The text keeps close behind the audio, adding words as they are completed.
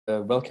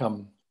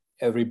Welcome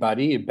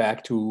everybody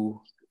back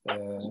to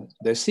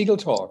the Segal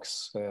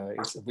Talks.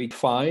 It's week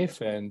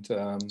 5 and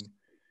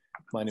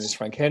my name is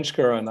Frank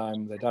Henschker and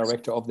I'm the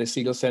director of the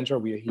Segal Center.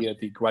 We are here at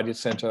the Graduate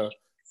Center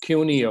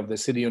CUNY of the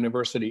City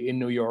University in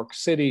New York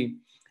City.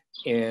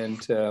 And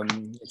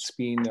it's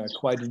been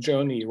quite a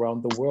journey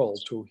around the world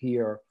to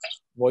hear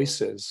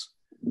voices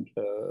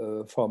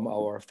from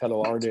our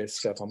fellow artists,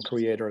 from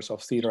creators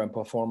of theater and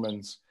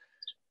performance.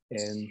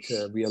 And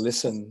we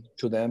listen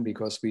to them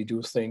because we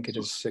do think it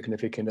is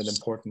significant and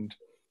important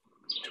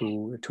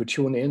to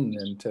tune in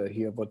and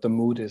hear what the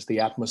mood is, the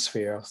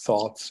atmosphere,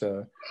 thoughts,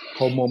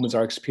 how moments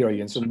are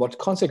experienced, and what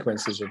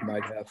consequences it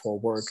might have for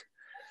work.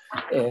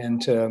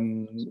 And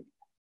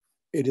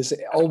it is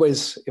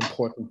always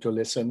important to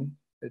listen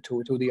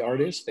to the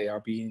artists. They are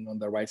being on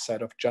the right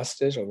side of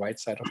justice, or right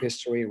side of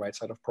history, right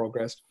side of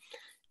progress.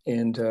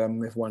 And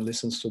if one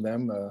listens to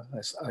them,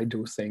 as I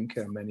do think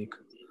many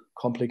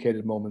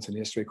complicated moments in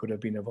history could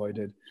have been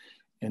avoided.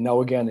 And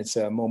now again, it's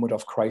a moment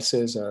of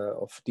crisis,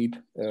 of deep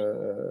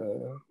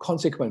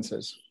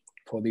consequences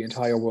for the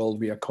entire world.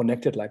 We are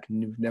connected like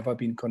we've never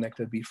been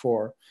connected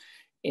before.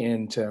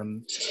 And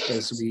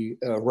as we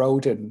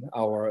wrote in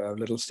our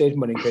little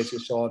statement, in case you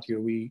saw it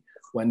here, we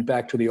went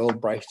back to the old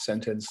Brecht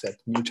sentence that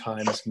new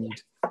times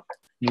need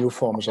new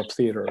forms of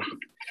theater.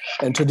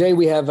 And today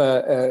we have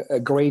a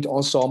great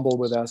ensemble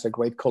with us, a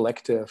great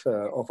collective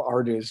of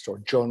artists or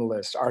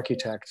journalists,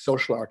 architects,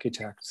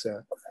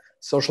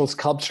 social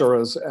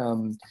sculptors.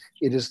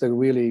 It is the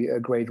really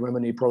great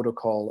Rimini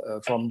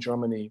Protokoll from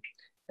Germany.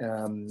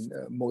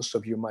 Most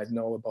of you might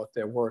know about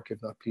their work.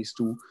 If not, please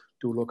do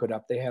look it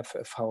up. They have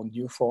found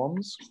new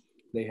forms.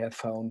 They have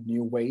found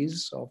new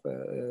ways of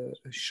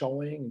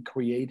showing,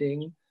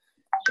 creating,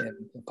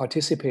 and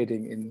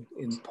participating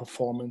in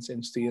performance,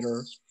 in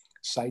theater,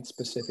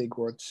 site-specific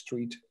word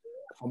street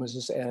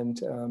performances.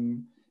 And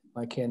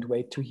I can't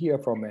wait to hear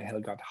from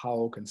Helgard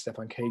Haug and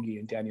Stefan Kaegi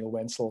and Daniel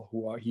Wetzel,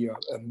 who are here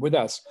with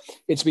us.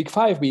 It's week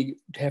 5. We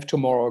have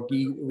tomorrow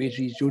Guy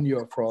Regis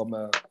Jr. from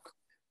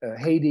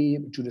Haiti.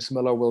 Judith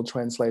Miller will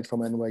translate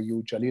from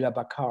NYU. Jalila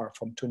Bakar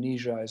from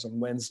Tunisia is on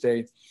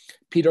Wednesday.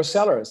 Peter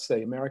Sellers,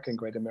 the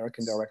great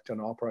American director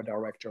and opera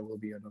director, will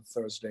be on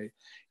Thursday.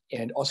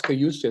 And Oscar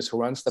Eustace,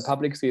 who runs the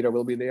Public Theater,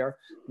 will be there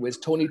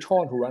with Tony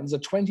Torn, who runs a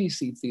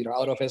 20-seat theater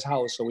out of his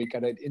house. So we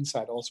got an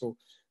insight also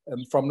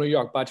from New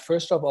York. But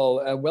first of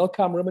all,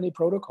 welcome Rimini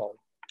Protokoll.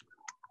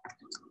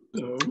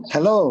 Hello.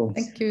 Hello.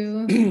 Thank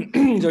you.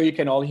 So you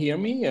can all hear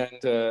me,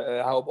 and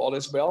I hope all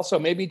is well. So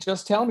maybe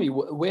just tell me,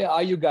 where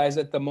are you guys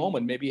at the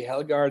moment? Maybe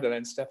Helgard and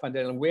then Stefan,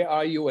 where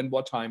are you and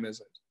what time is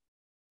it?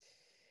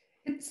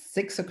 It's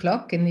 6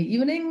 o'clock in the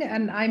evening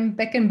and I'm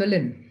back in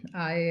Berlin.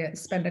 I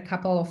spent a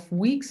couple of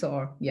weeks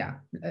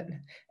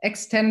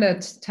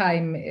extended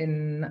time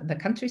in the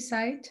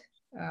countryside,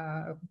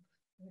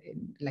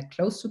 like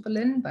close to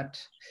Berlin, but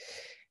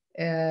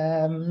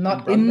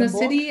not in the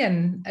city,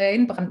 and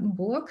in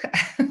Brandenburg.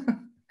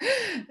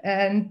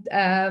 And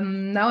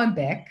now I'm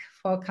back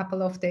for a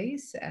couple of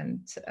days,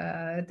 and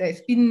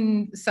there've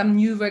been some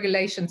new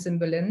regulations in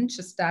Berlin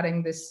just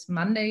starting this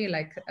Monday.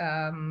 Like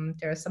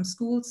there are some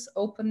schools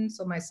open,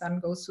 so my son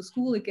goes to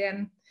school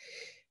again,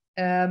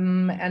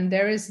 and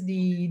there is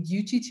the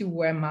duty to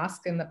wear a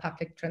mask in the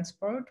public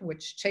transport,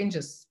 which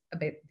changes a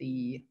bit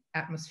the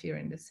atmosphere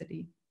in the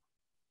city.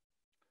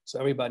 So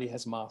everybody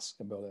has masks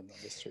in Berlin on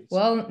the streets?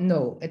 Well,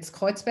 no, it's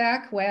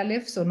Kreuzberg where I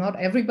live, so not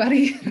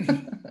everybody.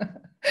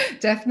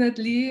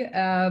 Definitely,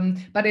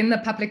 but in the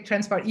public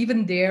transport,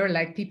 even there,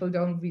 like people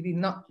don't really,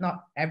 not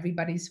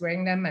everybody's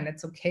wearing them, and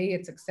it's okay,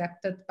 it's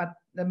accepted, but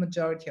the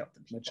majority of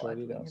the people are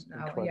doing it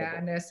now. Incredible. Yeah,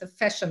 and there's a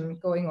fashion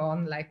going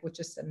on, like which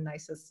is the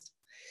nicest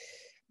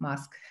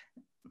mask.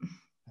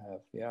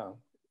 Yeah,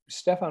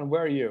 Stefan,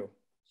 where are you?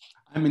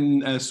 I'm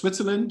in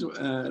Switzerland,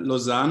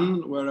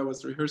 Lausanne, where I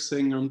was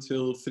rehearsing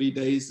until 3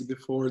 days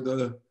before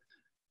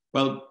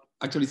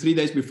actually 3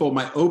 days before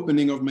my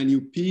opening of my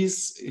new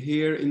piece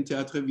here in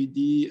Théâtre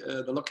Vidi.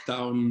 The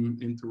lockdown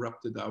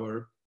interrupted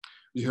our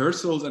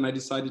rehearsals and I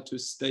decided to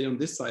stay on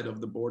this side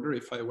of the border.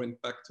 If I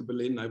went back to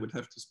Berlin, I would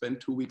have to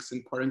spend 2 weeks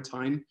in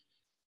quarantine.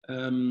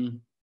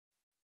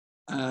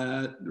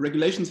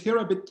 Regulations here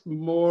are a bit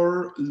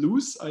more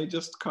loose. I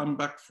just come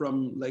back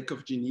from Lake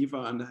of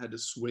Geneva and I had a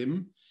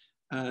swim.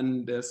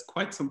 And there's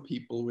quite some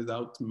people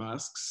without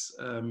masks,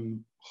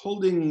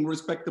 holding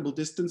respectable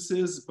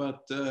distances,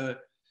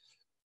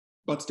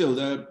 but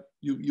still,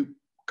 you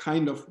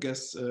kind of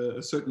guess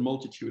a certain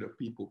multitude of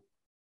people.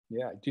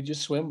 Yeah. Did you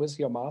swim with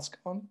your mask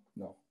on?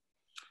 No.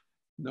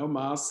 No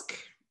mask,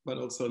 but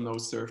also no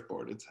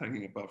surfboard. It's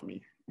hanging above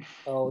me.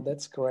 Oh,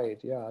 that's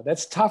great. Yeah,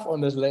 that's tough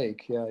on this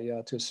lake.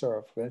 Yeah, to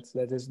surf.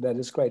 That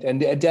is great. And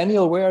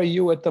Daniel, where are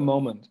you at the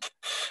moment?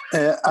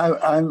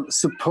 I'm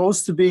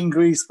supposed to be in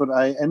Greece, but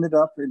I ended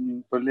up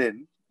in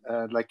Berlin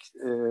like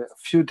a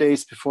few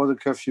days before the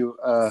curfew,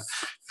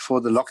 before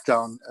the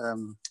lockdown.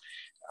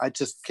 I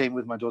just came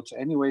with my daughter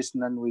anyways,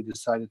 and then we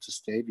decided to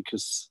stay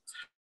because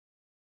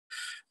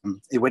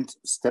it went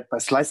step by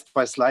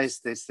slice.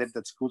 They said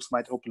that schools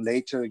might open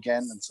later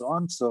again and so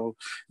on. So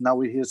now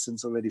we're here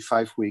since already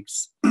 5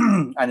 weeks,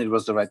 and it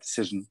was the right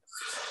decision.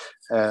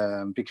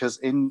 Because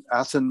in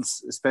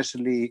Athens,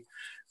 especially,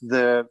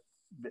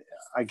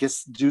 I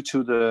guess due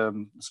to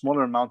the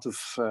smaller amount of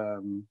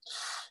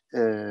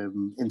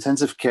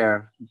intensive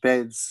care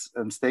beds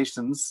and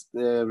stations,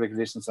 the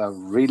regulations are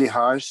really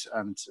harsh,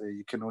 and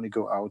you can only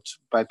go out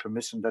by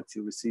permission that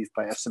you receive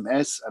by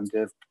SMS. And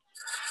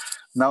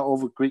now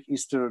over Greek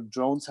Easter,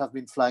 drones have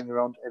been flying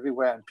around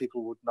everywhere, and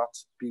people would not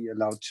be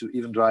allowed to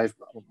even drive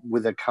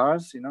with their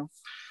cars,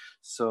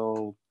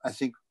 So I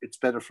think it's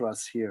better for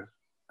us here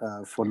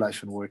for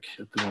life and work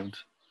at the moment.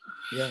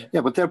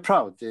 Yeah, but they're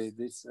proud.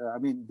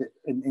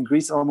 In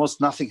Greece,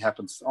 almost nothing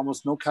happens,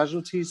 almost no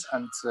casualties,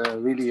 and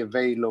really a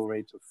very low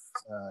rate of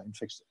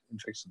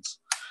infections.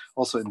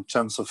 Also, in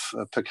terms of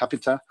per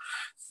capita,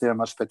 they're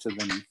much better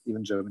than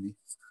even Germany.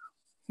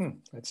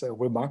 That's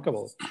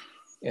remarkable.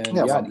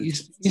 And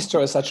Easter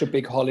is such a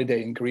big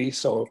holiday in Greece,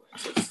 so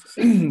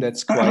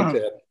that's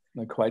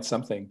quite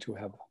something to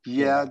have.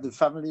 Yeah, the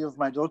family of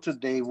my daughter,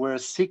 they were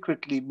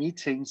secretly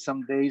meeting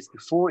some days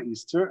before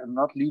Easter and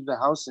not leave the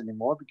house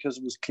anymore, because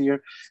it was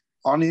clear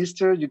on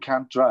Easter you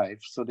can't drive.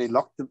 So they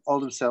locked all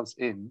themselves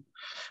in.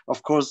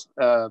 Of course,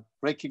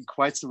 breaking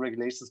quite some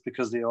regulations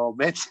because they all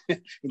met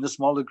in a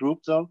smaller group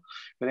though.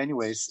 But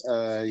anyways,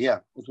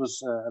 it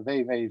was a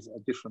very, very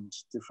different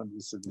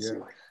Easter this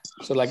year.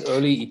 So like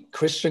early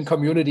Christian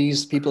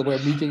communities, people were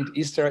meeting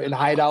Easter in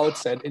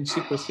hideouts and in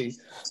secrecy.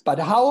 But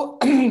how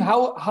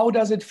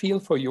does it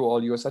feel for you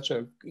all? You're such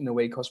a, in a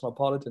way,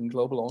 cosmopolitan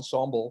global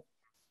ensemble.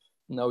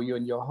 Now you're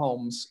in your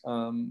homes.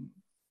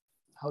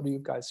 How do you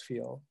guys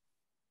feel?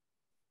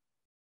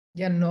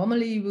 Yeah,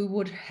 normally we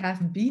would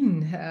have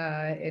been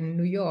in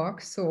New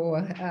York, so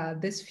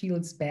this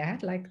feels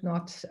bad, like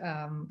not,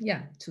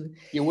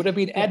 You would have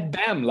been at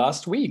BAM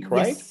last week,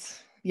 right?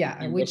 Yes.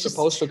 Yeah. You were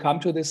supposed to come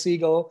to the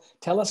Segal.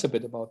 Tell us a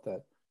bit about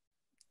that.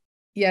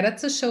 Yeah,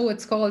 that's a show.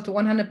 It's called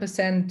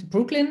 100%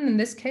 Brooklyn in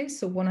this case,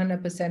 so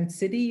 100%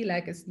 City,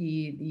 like is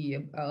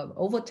the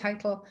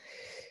overtitle.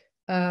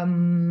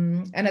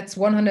 And it's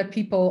 100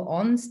 people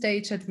on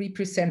stage that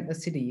represent the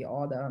city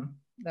or the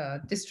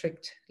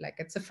district. Like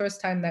it's the first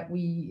time that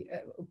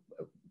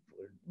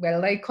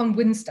they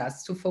convinced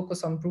us to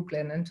focus on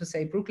Brooklyn and to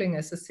say Brooklyn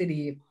is a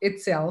city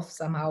itself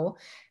somehow,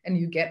 and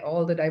you get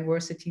all the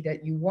diversity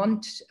that you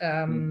want,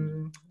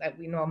 that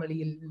we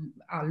normally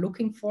are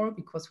looking for,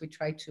 because we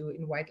try to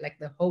invite like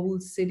the whole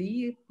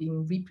city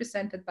being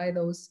represented by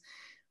those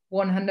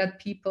 100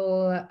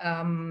 people.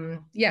 And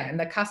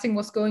the casting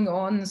was going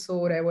on,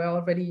 so there were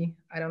already,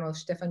 I don't know,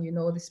 Stefan, you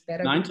know this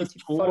better.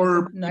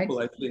 94 people,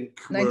 I think,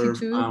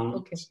 92? were found.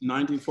 Okay.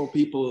 94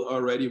 people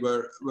already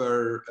were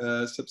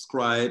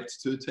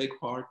subscribed to take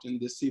part in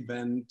this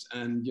event,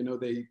 and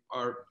they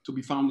are to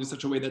be found in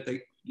such a way that they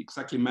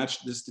exactly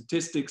matched the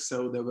statistics.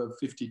 So there were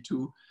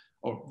 52,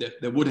 or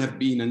there would have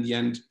been in the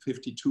end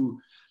 52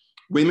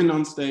 women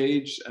on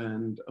stage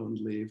and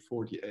only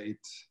 48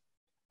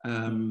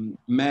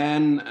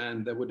 men,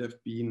 and there would have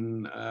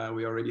been,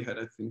 we already had,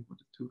 I think,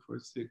 2, 4,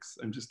 6,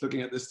 I'm just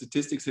looking at the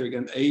statistics here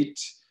again, 8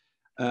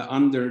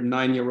 under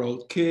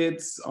 9-year-old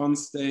kids on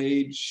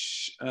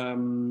stage,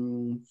 4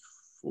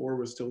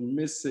 were still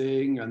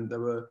missing, and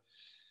there were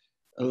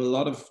a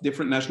lot of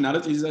different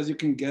nationalities, as you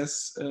can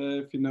guess,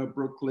 if you know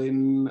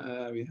Brooklyn.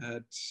 We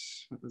had,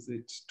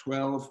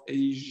 12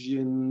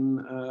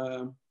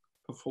 Asian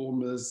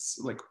performers,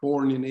 like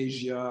born in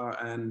Asia,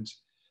 and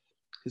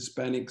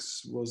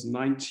Hispanics was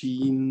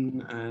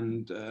 19,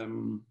 and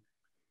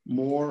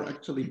more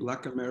actually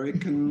Black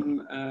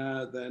American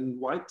than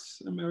white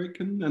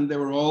American. And they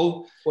were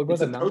all, what were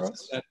the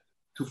numbers?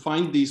 To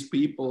find these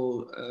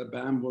people,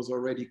 BAM was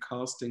already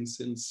casting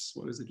since,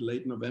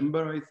 late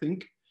November, I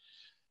think.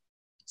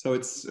 So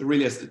it's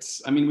really,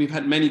 I mean, we've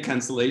had many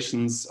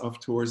cancellations of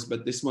tours,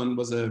 but this one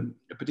was a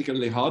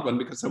particularly hard one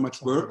because so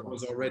much work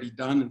was already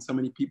done and so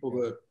many people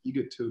were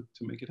eager to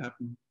make it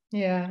happen.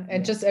 Yeah,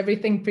 and just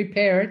everything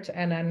prepared,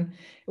 and then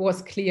it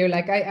was clear.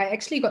 Like I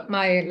actually got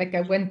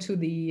I went to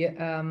the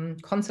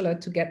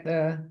consulate to get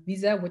the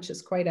visa, which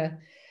is quite a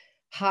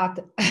hard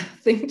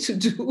thing to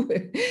do.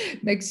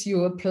 It makes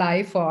you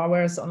apply for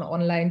hours on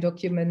online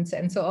documents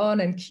and so on,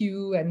 and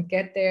queue and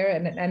get there.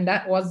 And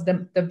that was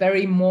the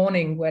very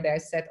morning where they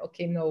said,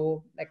 okay,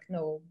 no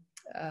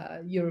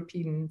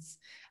Europeans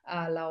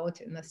are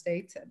allowed in the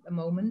States at the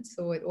moment.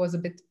 So it was a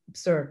bit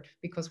absurd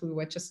because we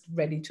were just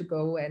ready to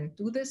go and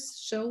do this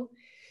show.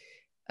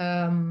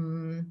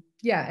 And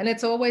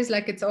it's always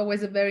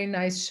a very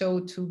nice show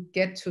to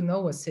get to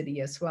know a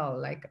city as well.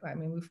 Like, I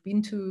mean, we've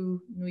been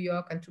to New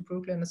York and to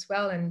Brooklyn as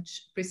well and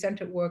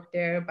presented work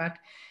there, but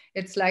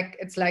it's like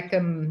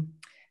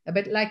a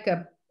bit like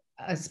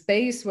a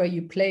space where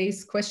you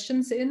place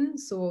questions in.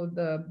 So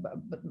the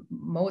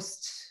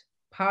most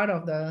part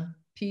of the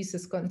piece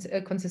is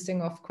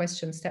consisting of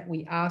questions that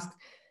we ask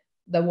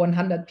the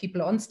 100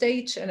 people on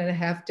stage, and then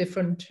have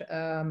different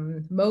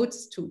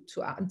modes to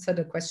answer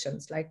the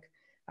questions. Like,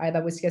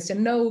 either with yes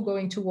and no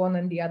going to one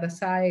and the other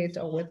side,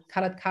 or with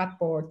colored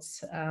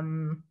cardboards,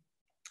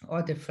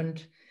 or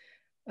different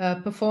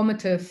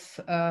performative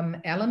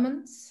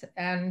elements.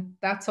 And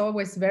that's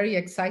always very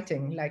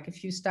exciting. Like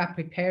if you start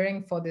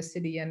preparing for the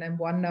city and then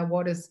wonder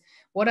what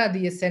are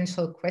the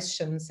essential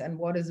questions and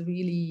what is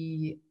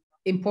really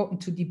important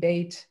to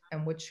debate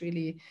and which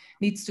really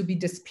needs to be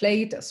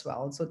displayed as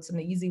well. So it's an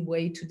easy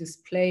way to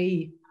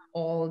display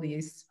all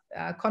these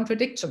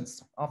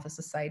contradictions of a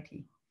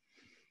society.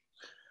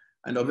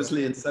 And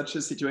obviously in such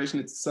a situation,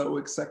 it's so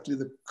exactly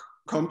the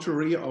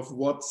contrary of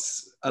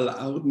what's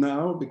allowed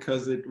now,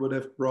 because it would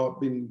have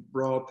been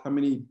brought how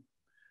many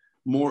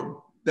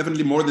more,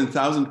 definitely more than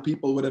 1,000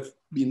 people would have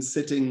been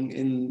sitting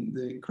in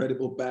the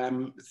incredible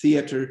BAM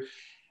theater.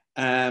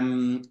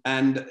 And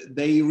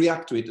they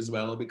react to it as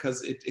well,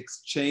 because it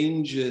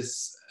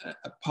exchanges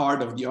a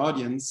part of the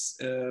audience,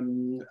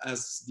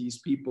 as these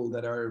people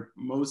that are,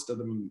 most of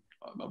them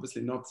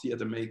obviously not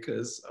theater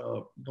makers,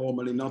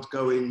 normally not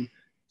going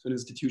to an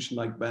institution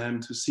like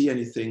BAM to see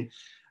anything.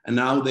 And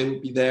now they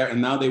would be there,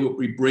 and now they would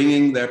be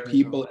bringing their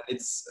people.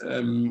 It's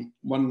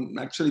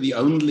actually the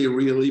only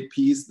really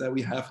piece that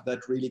we have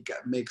that really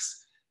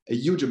makes a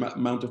huge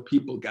amount of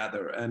people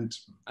gather. And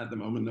at the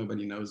moment,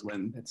 nobody knows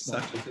when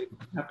such a thing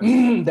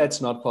happens.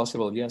 That's not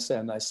possible, yes.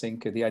 And I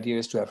think the idea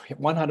is to have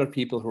 100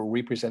 people who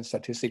represent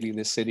statistically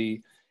the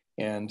city.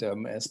 And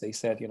as they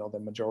said, you know, the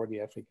majority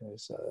African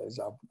is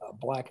a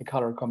black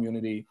color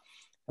community,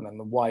 and then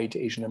the white,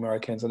 Asian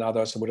Americans and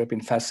others. It would have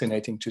been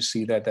fascinating to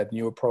see that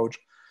new approach.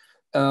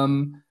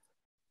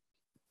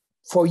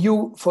 For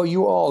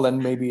you all, and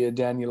maybe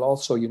Daniel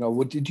also, you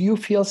know, do you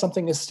feel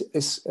something is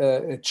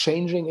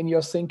changing in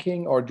your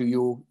thinking, or do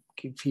you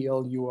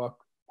feel you are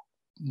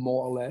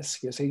more or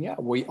less, you're saying, yeah,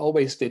 we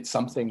always did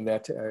something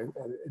that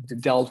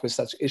dealt with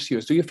such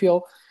issues? Do you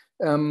feel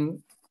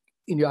in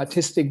your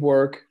artistic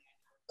work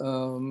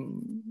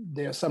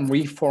there's some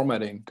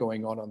reformatting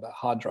going on the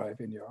hard drive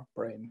in your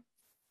brain?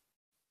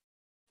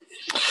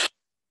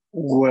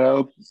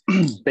 Well,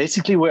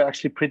 basically, we're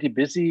actually pretty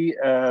busy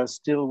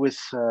still with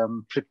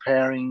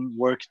preparing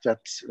work that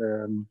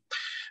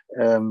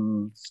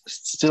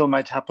still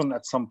might happen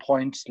at some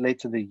point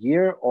later the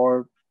year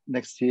or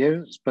next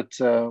year. But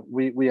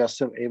we are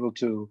still able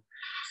to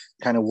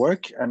kind of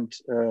work, and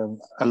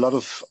a lot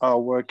of our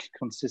work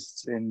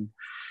consists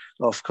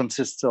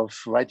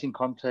of writing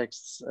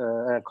concepts.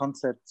 A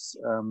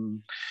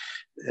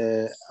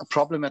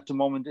problem at the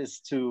moment is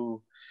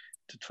to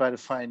try to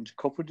find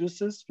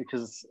co-producers,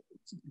 because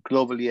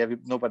globally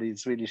nobody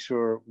is really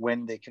sure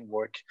when they can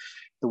work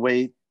the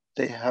way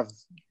they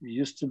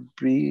used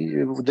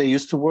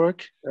to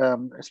work,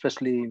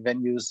 especially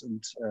venues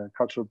and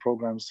cultural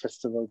programs,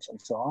 festivals,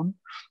 and so on.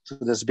 So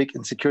there's a big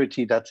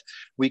insecurity that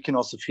we can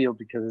also feel,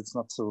 because it's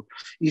not so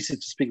easy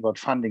to speak about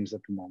fundings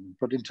at the moment.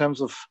 But in terms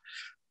of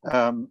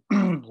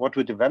what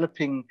we're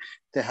developing,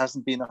 there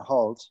hasn't been a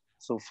halt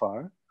so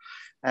far.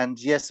 And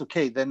yes,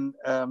 okay, then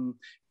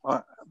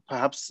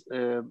perhaps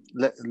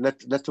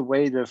let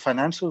away the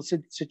financial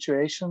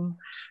situation.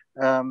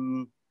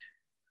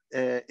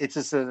 It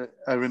is a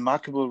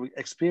remarkable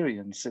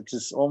experience. It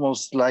is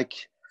almost like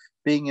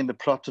being in the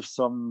plot of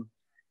some,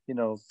 you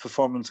know,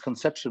 performance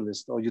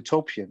conceptualist or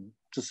utopian,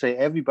 to say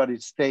everybody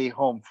stay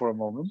home for a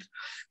moment,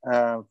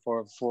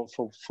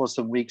 for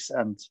some weeks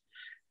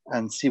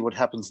and see what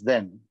happens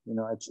then. You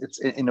know, it's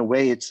in a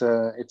way it's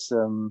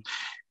an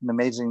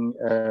amazing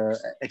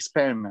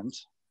experiment.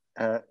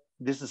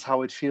 This is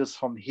how it feels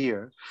from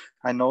here.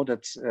 I know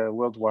that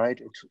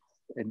worldwide,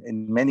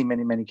 in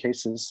many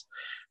cases,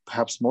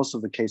 perhaps most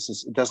of the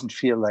cases, it doesn't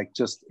feel like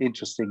just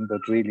interesting,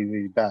 but really,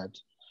 really bad.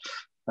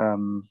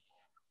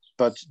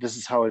 But this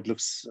is how it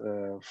looks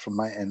from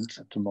my end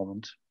at the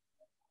moment.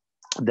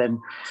 Then,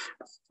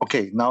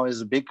 okay, now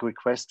is a big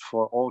request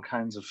for all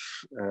kinds of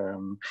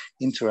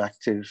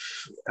interactive,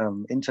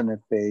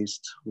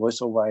 internet-based,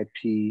 voice over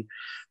IP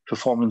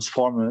performance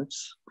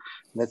formats.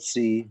 Let's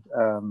see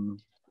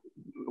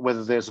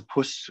whether there's a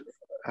push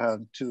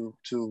to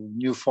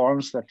new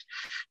forms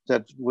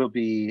that will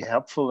be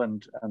helpful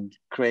and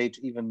create,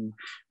 even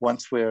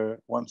once we're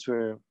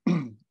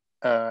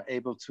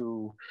able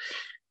to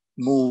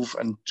move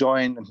and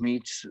join and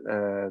meet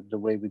the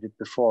way we did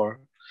before.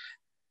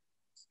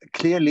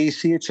 Clearly,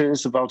 theater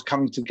is about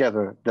coming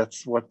together.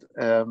 That's what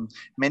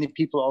many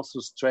people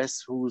also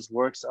stress, whose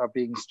works are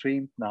being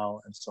streamed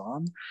now and so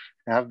on.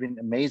 There have been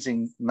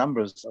amazing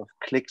numbers of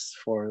clicks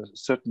for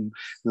certain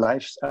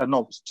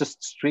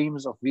just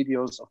streams of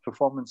videos of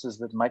performances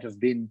that might have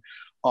been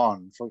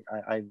on.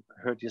 I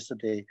heard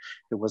yesterday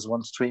there was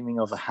one streaming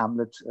of a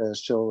Hamlet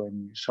show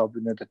in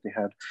Schaubühne that they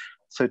had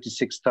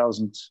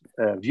 36,000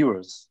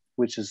 viewers,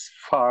 which is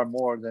far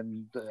more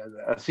than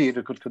a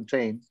theater could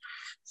contain.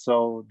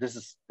 So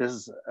this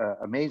is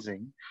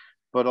amazing,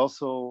 but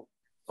also,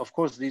 of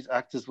course, these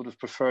actors would have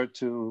preferred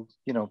to,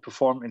 you know,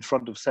 perform in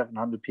front of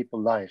 700 people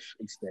live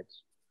instead,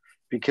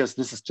 because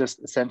this is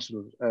just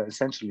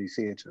essentially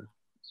theater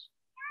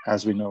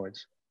as we know it.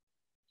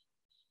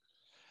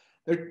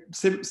 there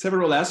are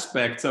several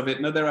aspects of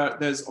it. No,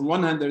 there's on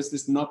one hand, there's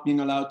this not being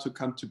allowed to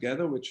come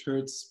together, which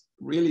hurts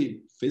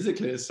really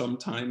physically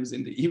sometimes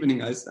in the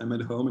evening. I'm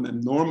at home and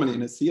I'm normally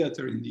in a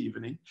theater in the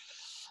evening.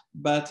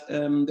 But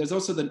there's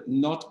also the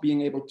not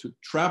being able to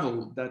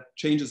travel that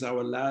changes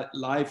our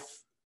life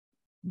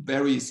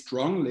very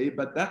strongly.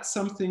 But that's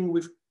something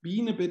we've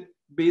been a bit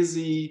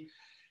busy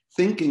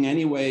thinking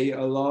anyway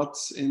a lot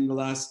in the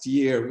last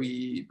year.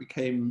 We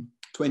became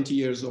 20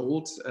 years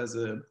old as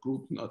a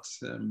group, not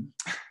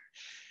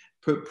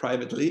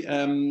privately.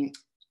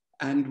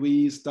 And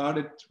we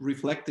started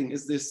reflecting,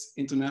 is this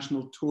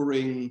international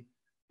touring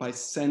by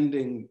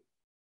sending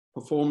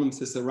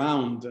performances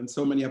around? And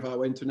so many of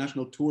our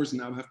international tours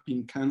now have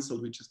been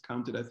canceled. We just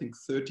counted, I think,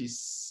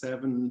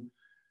 37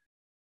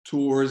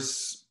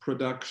 tours,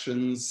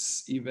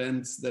 productions,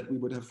 events that we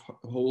would have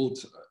held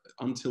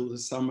until the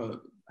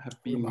summer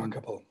have been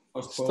remarkable.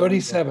 postponed.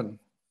 37.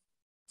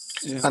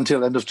 Yeah.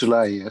 Until end of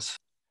July, yes.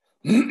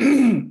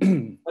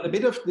 But a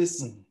bit of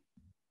this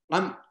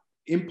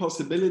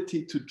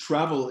impossibility to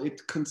travel,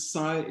 it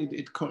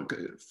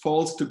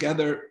falls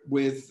together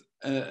with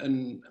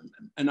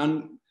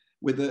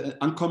with the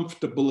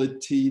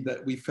uncomfortability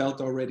that we felt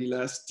already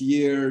last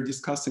year,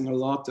 discussing a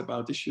lot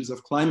about issues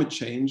of climate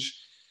change.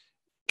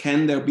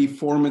 Can there be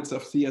formats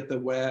of theater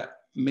where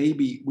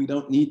maybe we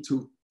don't need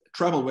to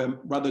travel, where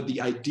rather the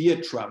idea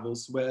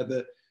travels, where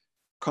the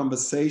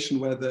conversation,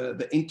 where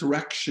the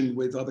interaction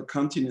with other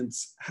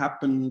continents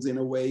happens in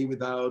a way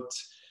without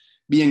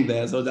being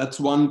there? So that's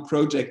one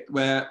project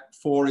where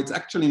it's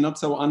actually not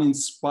so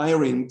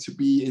uninspiring to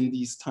be in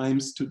these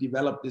times to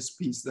develop this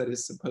piece that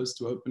is supposed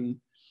to open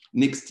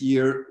next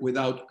year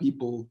without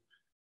people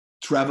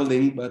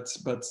traveling, but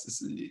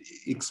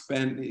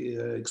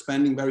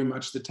expanding very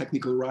much the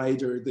technical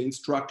rider, the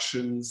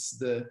instructions,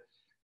 the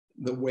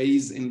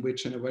ways in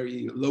which, in a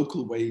very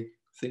local way,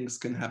 things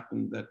can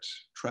happen that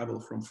travel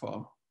from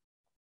far.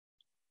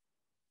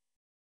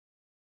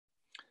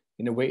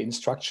 In a way,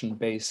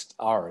 instruction-based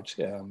art.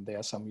 There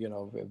are some,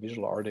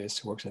 visual artists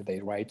who work that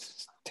they write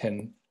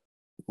 10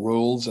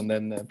 rules and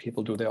then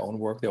people do their own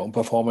work, their own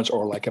performance,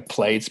 or like a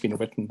play, it's been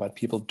written, but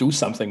people do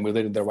something with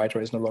it and the writer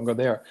is no longer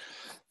there.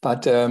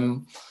 But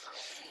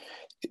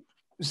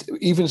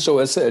even so,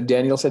 as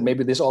Daniel said,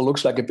 maybe this all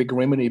looks like a big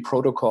Rimini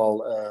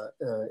Protocol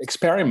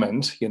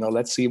experiment.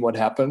 Let's see what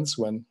happens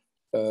when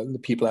the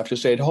people have to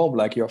stay at home,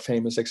 like your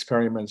famous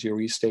experiments. You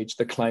restage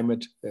the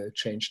climate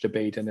change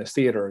debate in a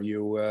theater.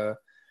 You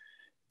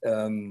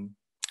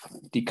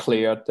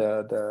declared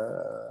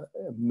the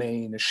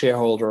main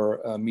shareholder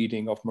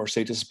meeting of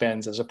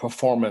Mercedes-Benz as a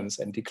performance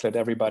and declared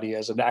everybody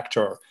as an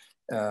actor.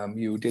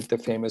 You did the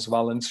famous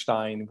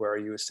Wallenstein, where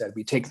you said,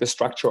 we take the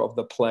structure of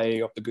the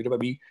play, of the good, but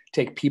we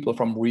take people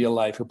from real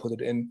life who put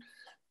it in.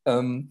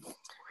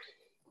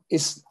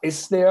 Is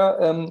there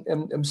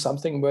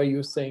something where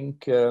you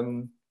think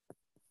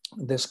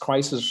this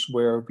crisis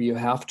where we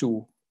have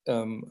to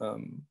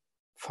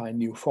find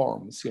new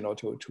forms,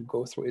 to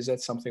go through? Is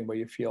that something where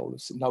you feel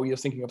now you're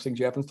thinking of things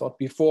you haven't thought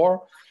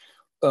before?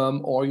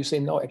 Or you say,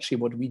 no, actually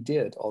what we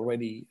did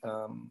already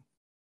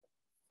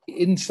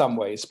in some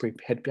ways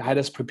had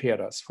us prepared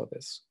us for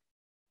this?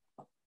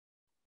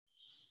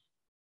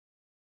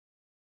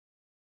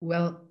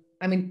 Well,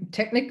 I mean,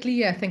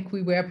 technically, I think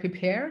we were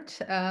prepared.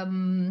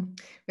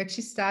 We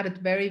actually started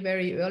very,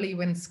 very early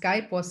when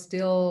Skype was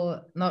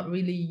still not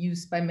really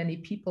used by many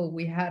people.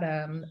 We had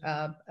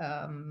a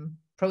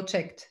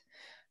project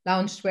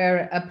launched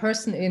where a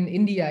person in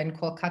India, in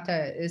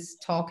Kolkata, is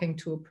talking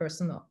to a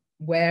person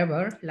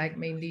wherever, like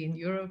mainly in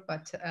Europe,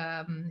 but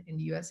in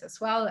the US as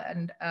well.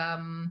 And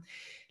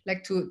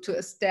like to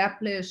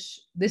establish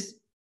this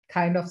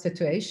kind of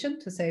situation,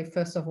 to say,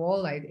 first of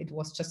all, it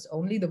was just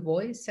only the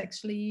voice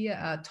actually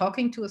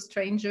talking to a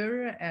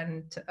stranger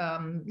and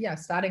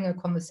starting a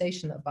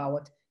conversation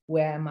about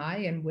where am I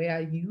and where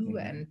are you,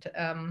 and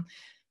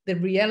the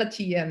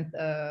reality and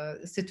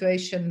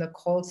situation the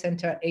call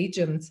center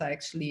agents are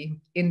actually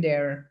in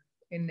the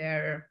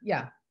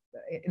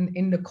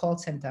call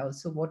center.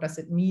 So what does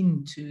it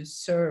mean to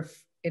serve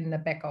in the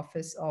back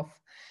office of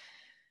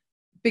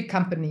big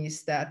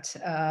companies that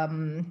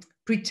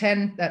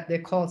pretend that the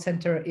call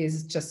center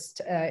is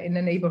just in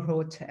a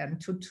neighborhood,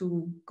 and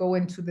to go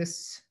into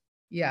this,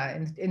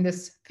 in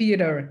this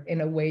theater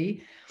in a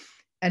way,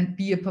 and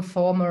be a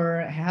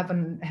performer, have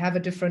a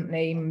different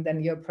name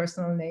than your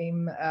personal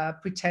name,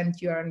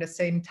 pretend you are in the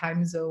same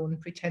time zone,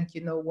 pretend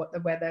you know what the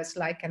weather is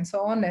like, and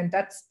so on. And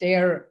that's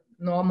their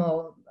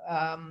normal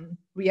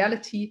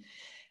reality.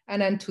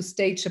 And then to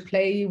stage a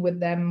play with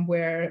them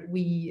where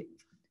we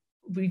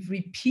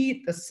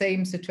repeat the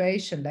same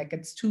situation, like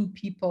it's two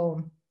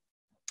people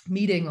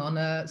meeting on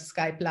a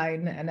Skype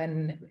line, and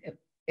then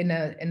in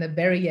the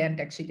very end,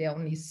 actually, they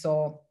only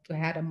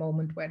had a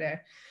moment where they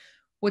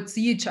would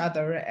see each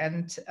other.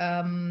 And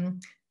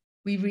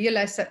we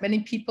realized that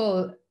many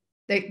people,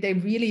 they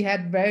really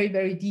had very,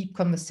 very deep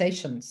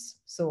conversations.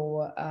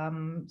 So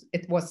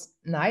it was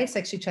nice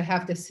actually to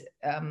have this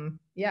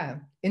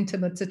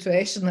intimate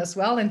situation as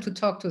well, and to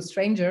talk to a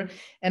stranger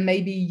and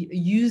maybe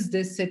use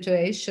this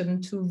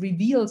situation to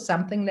reveal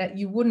something that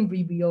you wouldn't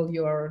reveal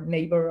your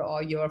neighbor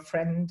or your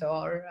friend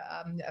or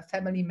a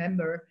family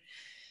member.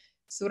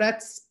 So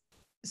that's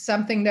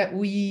something that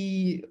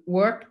we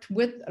worked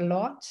with a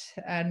lot,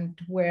 and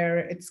where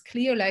it's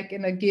clear, like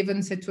in a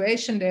given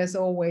situation, there's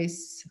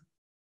always,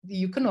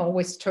 you can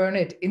always turn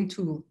it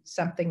into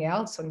something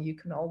else, and you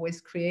can always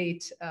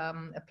create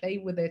a play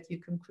with it. You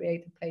can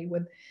create a play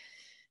with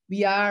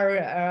VR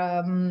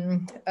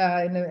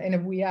in a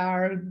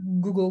VR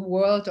Google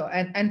world,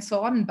 and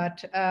so on.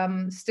 But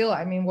still,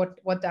 I mean,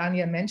 what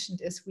Daniel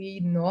mentioned is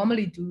we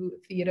normally do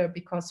theater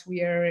because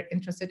we are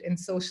interested in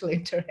social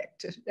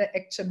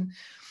interaction.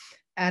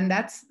 And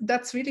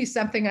that's really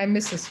something I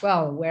miss as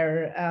well,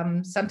 where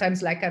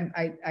sometimes, like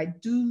I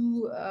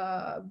do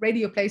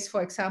radio plays,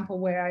 for example,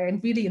 where I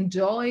really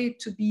enjoy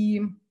to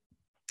be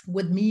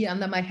with me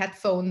under my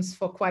headphones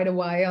for quite a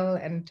while,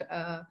 and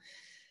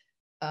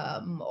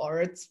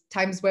or it's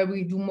times where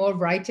we do more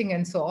writing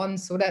and so on,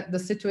 so that the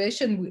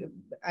situation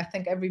I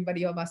think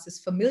everybody of us is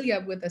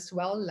familiar with as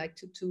well, like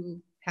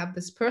to have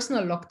this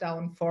personal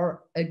lockdown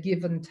for a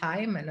given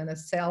time and in a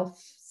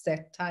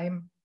self-set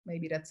time.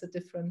 Maybe that's a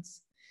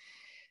difference.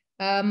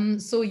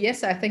 So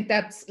yes, I think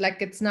that's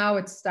like, it's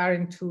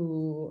starting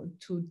to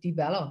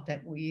develop,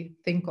 that we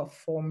think of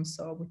forms,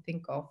 or we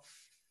think of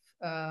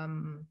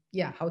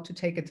how to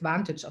take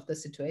advantage of the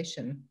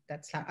situation.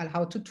 That's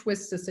how to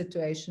twist the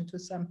situation to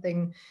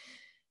something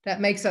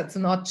that makes us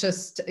not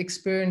just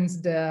experience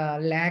the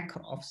lack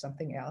of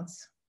something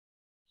else.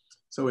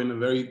 So in a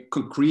very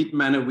concrete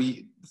manner,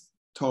 we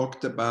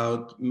talked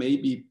about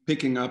maybe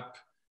picking up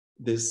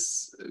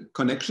this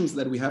connections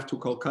that we have to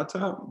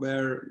Kolkata,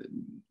 where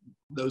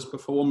those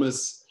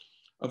performers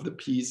of the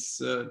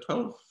piece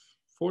 12,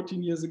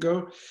 14 years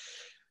ago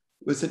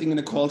were sitting in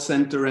a call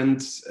center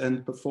and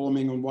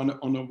performing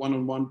on a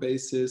one-on-one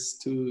basis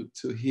to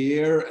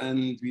hear.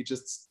 And we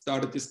just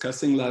started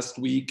discussing last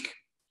week.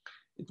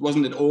 It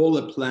wasn't at all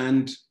a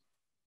planned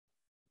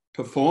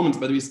performance,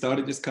 but we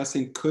started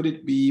discussing, could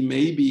it be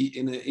maybe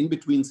in an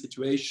in-between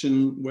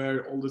situation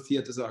where all the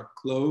theaters are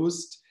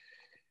closed,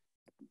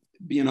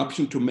 be an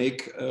option to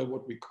make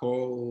what we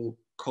call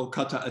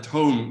Kolkata at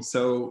home.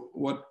 So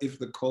what if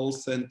the call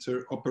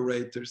center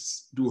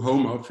operators do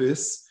home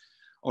office,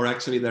 or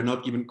actually they're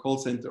not even call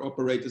center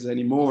operators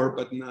anymore,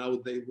 but now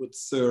they would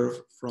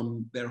serve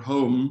from their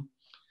home.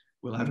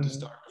 We'll have to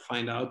start to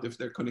find out if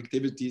their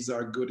connectivities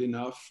are good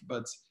enough,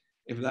 but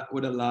if that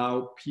would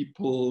allow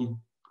people,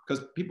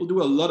 because people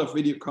do a lot of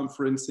video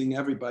conferencing,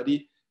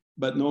 everybody,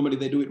 but normally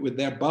they do it with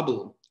their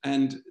bubble.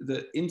 And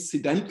the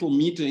incidental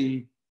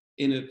meeting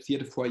in a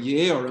theater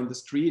foyer or on the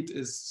street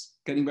is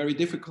getting very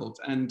difficult,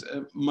 and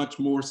much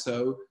more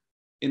so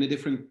in a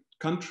different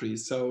country.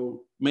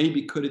 So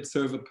maybe could it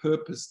serve a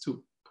purpose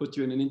to put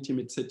you in an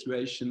intimate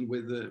situation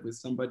with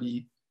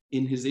somebody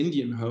in his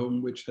Indian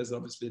home, which has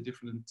obviously a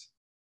different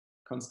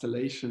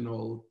constellation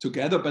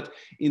altogether, but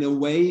in a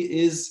way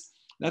is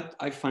that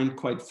I find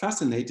quite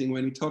fascinating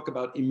when we talk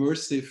about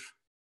immersive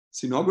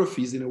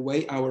scenographies. In a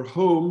way, our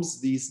homes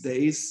these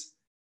days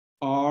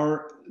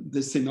are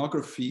the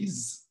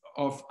scenographies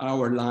of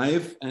our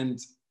life. And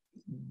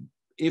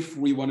if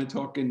we want to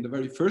talk in the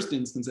very first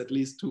instance, at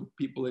least to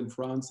people in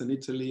France and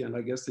Italy, and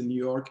I guess in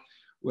New York,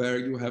 where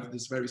you have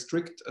this very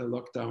strict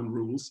lockdown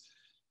rules,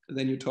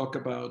 then you talk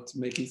about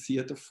making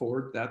theater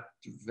for that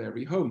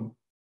very home.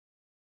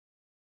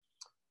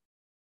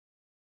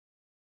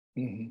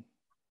 The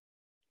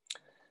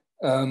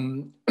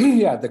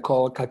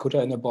call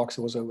Calcutta in a Box,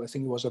 I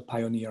think it was a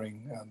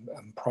pioneering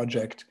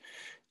project.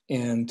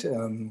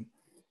 And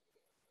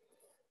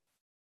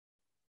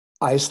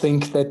I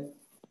think that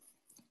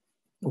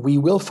we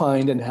will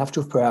find, and have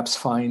to perhaps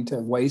find,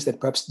 ways that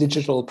perhaps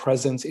digital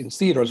presence in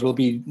theaters will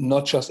be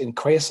not just in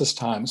crisis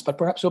times, but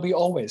perhaps will be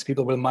always.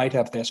 People might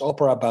have, there's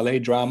opera, ballet,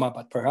 drama,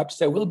 but perhaps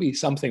there will be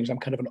something, some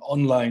kind of an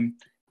online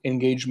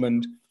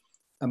engagement,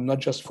 not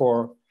just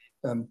for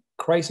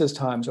crisis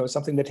times, or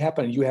something that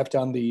happened. You have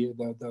done the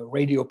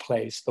radio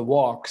plays, the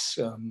walks,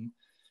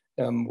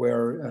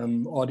 where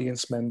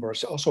audience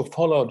members also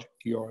followed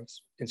your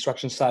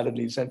instructions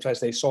silently,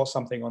 sometimes they saw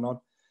something or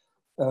not.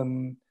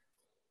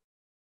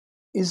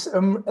 Is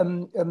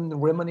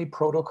Rimini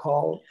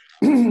Protocol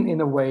in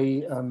a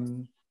way,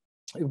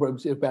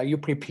 are you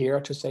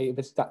prepared to say,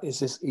 is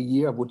this a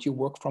year, would you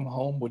work from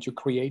home? Would you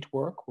create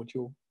work? Would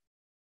you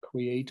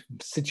create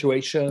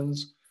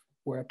situations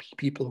where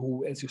people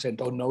who, as you said,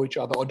 don't know each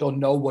other or don't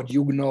know what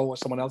you know or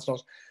someone else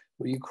knows,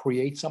 will you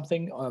create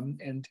something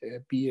and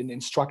be an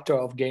instructor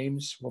of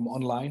games from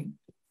online?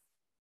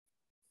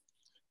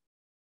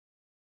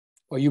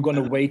 Or are you going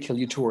to wait till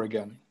you tour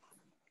again?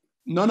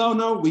 No.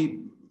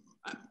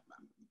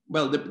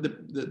 Well,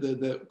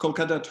 the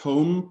Kolkata at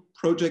Home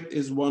project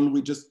is one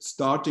we're just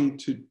starting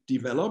to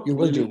develop. You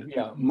will do,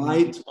 yeah.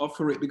 Might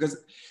offer it, because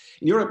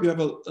in Europe, you have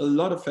a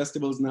lot of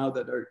festivals now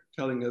that are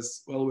telling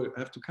us, well, we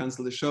have to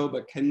cancel the show,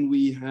 but can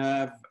we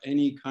have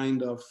any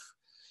kind of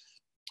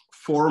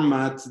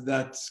format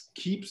that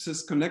keeps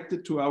us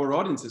connected to our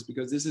audiences?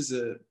 Because this is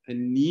a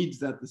need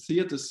that the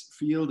theaters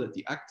feel, that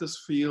the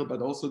actors feel,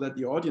 but also that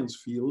the audience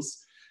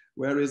feels.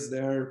 Where is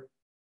their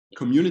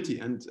community?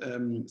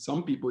 And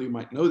some people, you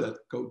might know, that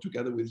go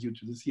together with you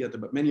to the theater,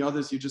 but many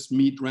others you just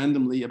meet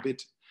randomly a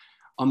bit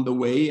on the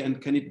way.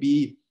 And can it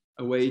be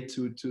a way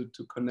to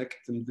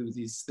connect and do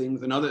these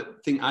things? Another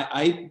thing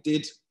I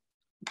did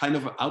kind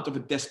of out of a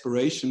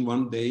desperation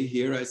one day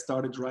here, I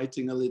started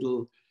writing a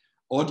little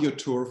audio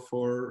tour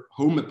for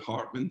home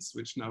apartments,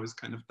 which now is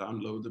kind of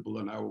downloadable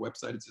on our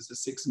website. It's just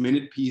a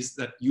 6-minute piece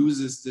that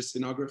uses the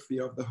scenography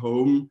of the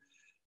home,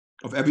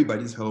 of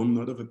everybody's home,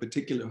 not of a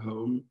particular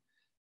home,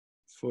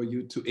 for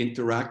you to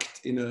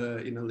interact in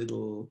a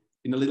little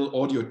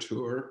audio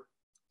tour.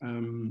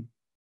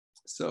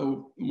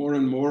 So more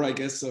and more, I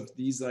guess, of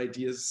these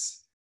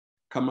ideas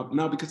come up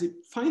now, because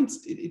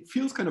it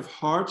feels kind of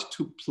hard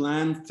to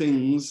plan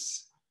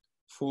things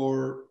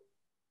for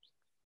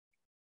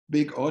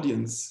big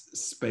audience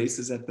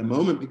spaces at the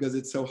moment, because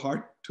it's so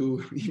hard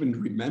to even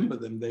remember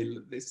them.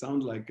 They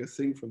sound like a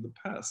thing from the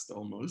past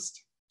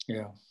almost.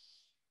 Yeah.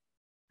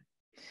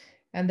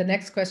 And the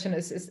next question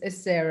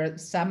is there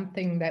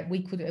something that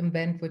we could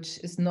invent which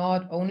is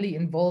not only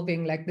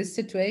involving like this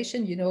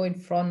situation, you know, in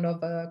front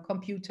of a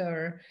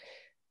computer,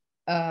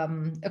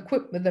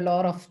 equipped with a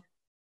lot of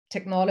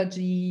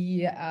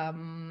technology,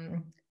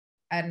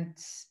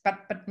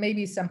 but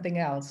maybe something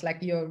else,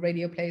 like your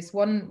radio plays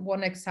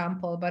one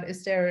example, but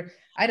is there,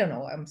 I don't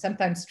know,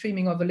 sometimes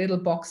streaming of a little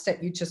box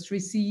that you just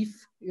receive,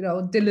 you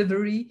know,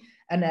 delivery,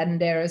 and then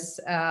there's,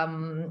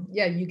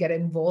 you get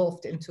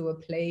involved into a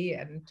play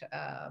and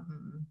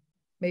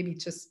maybe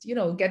just, you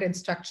know, get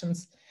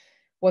instructions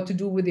what to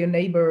do with your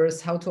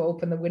neighbors, how to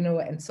open the window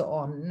and so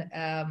on.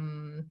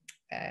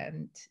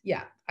 And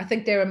yeah, I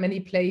think there are many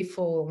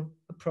playful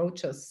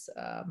approaches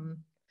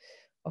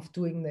of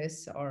doing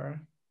this,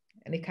 or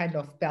any kind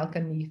of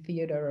balcony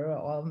theater,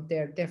 or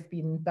there have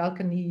been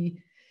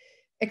balcony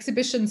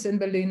exhibitions in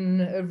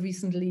Berlin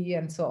recently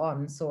and so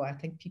on. So I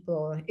think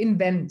people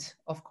invent,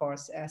 of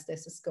course, as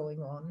this is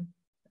going on.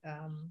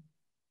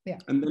 Yeah.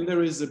 And then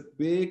there is a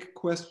big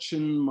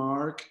question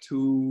mark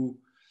to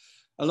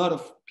a lot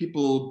of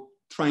people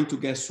trying to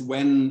guess,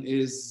 when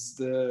is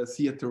the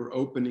theater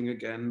opening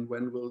again?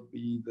 When will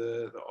be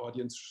the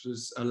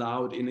audiences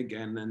allowed in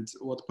again? And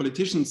what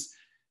politicians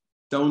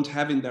don't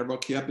have in their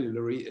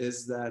vocabulary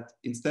is that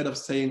instead of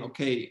saying,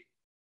 okay,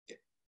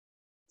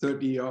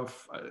 30th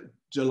of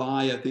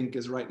July, I think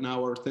is right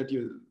now, or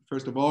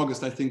 31st of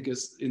August, I think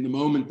is in the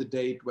moment the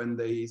date when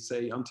they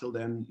say until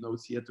then no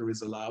theater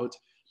is allowed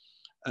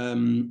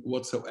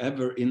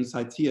whatsoever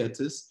inside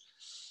theaters.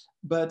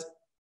 But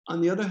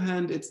on the other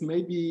hand, it's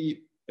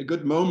maybe a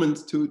good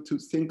moment to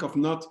think of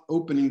not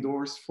opening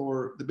doors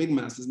for the big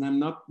masses. And I'm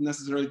not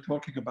necessarily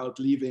talking about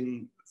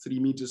leaving 3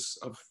 meters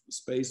of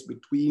space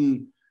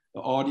between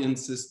the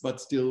audiences,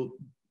 but still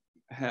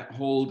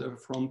hold a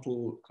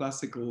frontal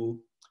classical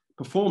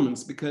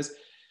performance, because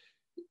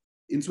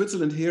in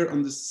Switzerland here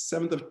on the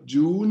 7th of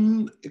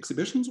June,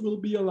 exhibitions will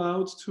be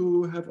allowed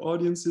to have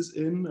audiences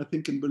in. I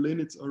think in Berlin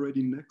it's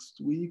already next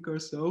week or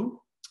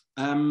so,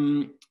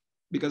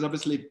 because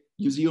obviously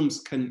museums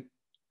can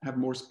have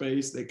more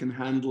space. They can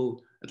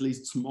handle at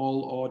least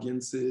small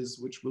audiences,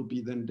 which will be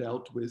then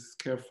dealt with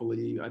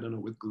carefully, I don't know,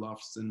 with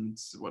gloves and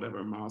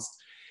whatever, masks.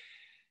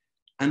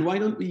 And why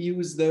don't we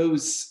use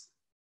those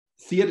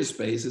theater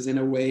spaces in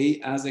a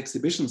way as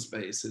exhibition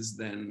spaces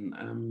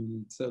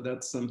then? So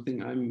that's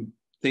something I'm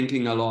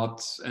thinking a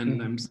lot,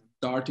 and I'm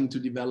starting to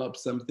develop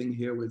something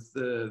here with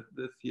the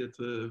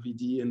Theater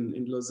VD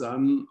in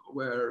Lausanne,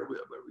 where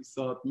we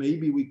thought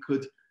maybe we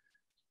could,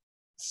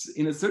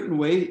 in a certain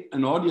way,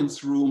 an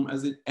audience room,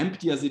 as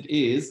empty as it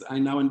is, I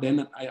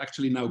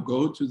actually now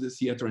go to the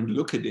theater and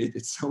look at it.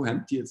 It's so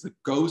empty, it's a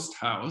ghost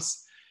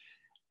house.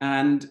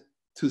 And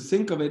to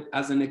think of it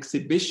as an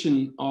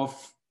exhibition of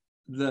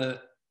the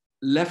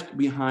left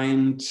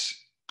behind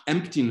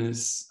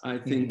emptiness, I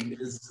think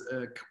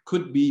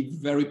could be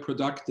very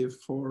productive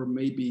for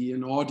maybe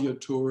an audio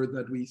tour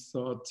that we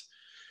thought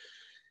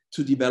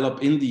to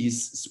develop in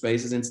these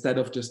spaces, instead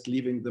of just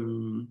leaving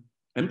them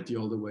empty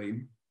all the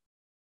way.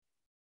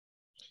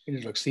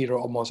 It looks theater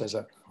almost as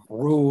a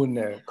rune,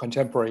 a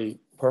contemporary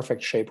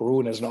perfect shape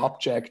rune, as an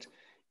object,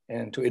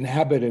 and to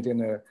inhabit it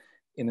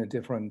in a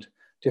different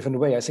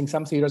way. I think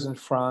some theaters in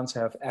France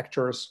have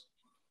actors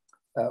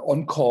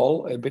on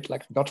call, a bit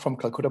like, not from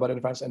Calcutta, but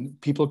in France, and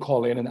people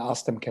call in and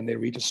ask them, can they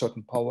read a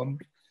certain poem?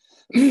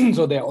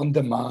 So they're on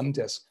demand,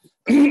 as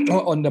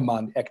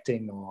on-demand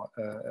acting or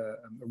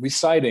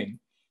reciting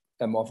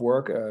of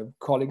work.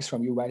 Colleagues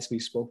from US we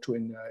spoke to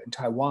in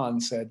Taiwan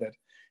said that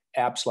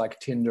apps like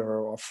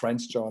Tinder or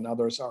Friendster and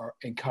others are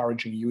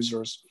encouraging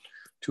users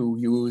to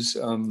use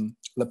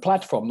the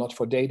platform, not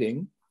for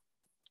dating,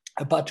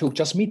 but to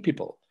just meet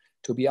people,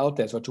 to be out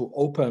there, so to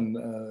open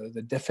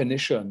the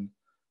definition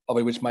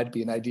which might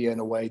be an idea in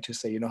a way to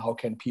say, you know, how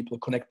can people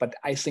connect? But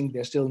I think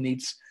there still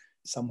needs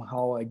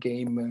somehow a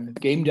game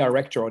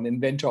director or an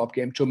inventor of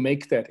game to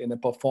make that in a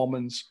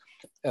performance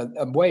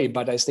way.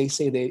 But as they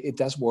say, it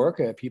does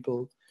work.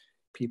 People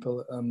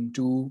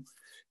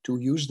do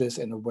use this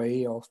in a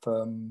way of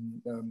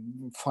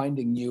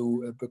finding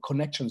new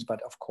connections.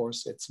 But of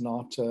course, it's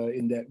not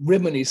in the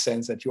Rimini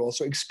sense that you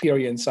also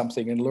experience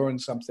something and learn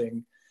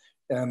something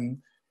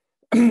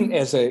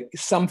as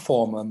some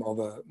form of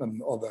a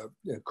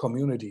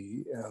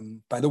community.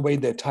 By the way,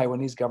 the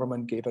Taiwanese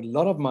government gave a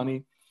lot of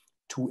money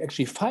to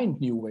actually find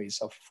new ways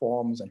of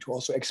forms and to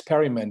also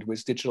experiment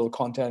with digital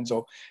content.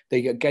 So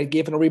they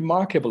gave a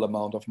remarkable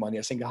amount of money,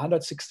 I think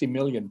 160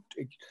 million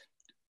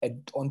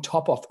on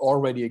top of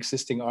already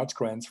existing arts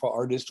grants for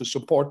artists to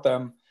support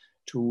them,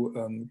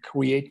 to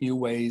create new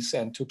ways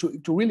and to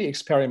really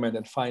experiment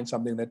and find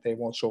something that they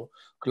also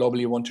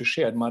globally want to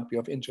share. It might be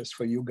of interest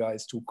for you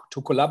guys to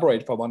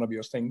collaborate for one of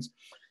your things.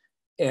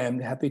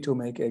 And happy to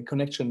make a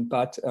connection.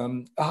 But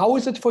how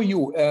is it for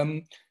you?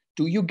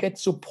 Do you get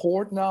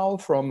support now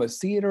from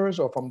theaters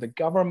or from the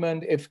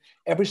government? If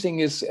everything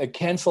is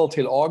canceled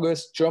till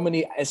August,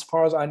 Germany, as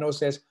far as I know,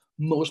 says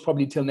most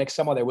probably till next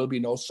summer, there will be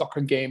no soccer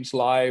games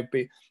live.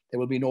 There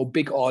will be no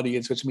big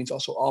audience, which means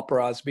also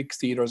operas, big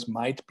theaters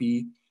might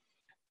be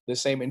the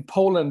same. In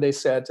Poland, they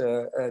said,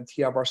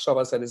 Tia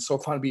Warsawa said, it's so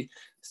funny.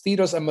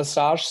 Theaters and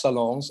massage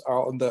salons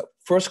are on the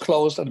first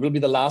closed and will be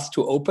the last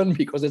to open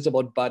because it's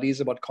about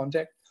bodies, about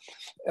contact.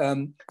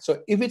 So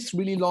if it's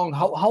really long,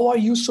 how are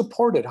you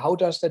supported? How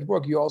does that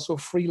work? You're also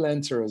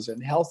freelancers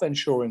and health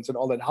insurance and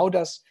all that.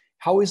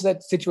 How is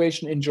that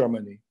situation in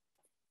Germany?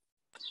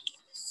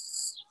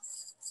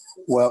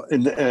 Well,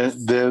 in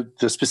the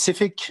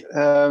specific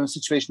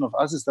situation of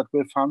us is that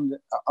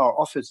our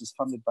office is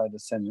funded by the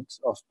Senate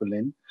of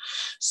Berlin.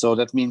 So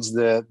that means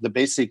the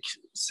basic,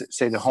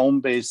 say the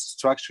home-based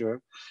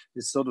structure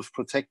is sort of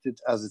protected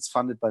as it's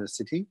funded by the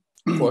city.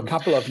 For a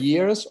couple of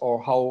years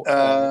or how?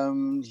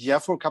 Yeah,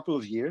 for a couple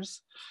of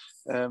years.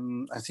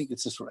 I think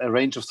it's a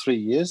range of 3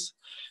 years,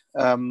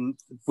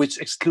 which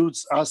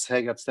excludes us,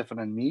 Helgard, Stefan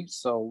and me.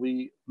 So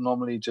we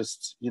normally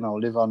just,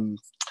 live on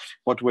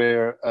what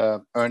we're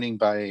earning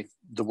by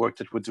the work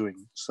that we're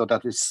doing. So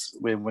that is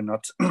when we're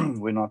not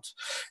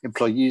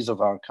employees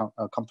of our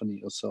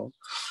company or so.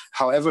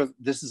 However,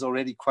 this is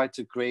already quite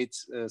a great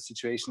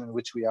situation in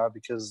which we are,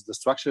 because the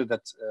structure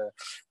that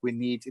we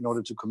need in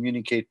order to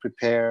communicate,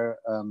 prepare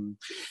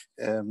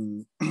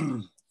the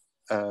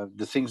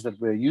things that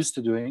we're used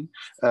to doing,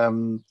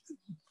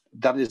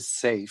 that is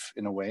safe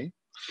in a way.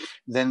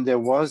 Then there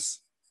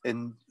was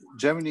in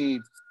Germany,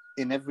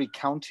 in every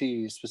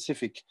county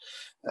specific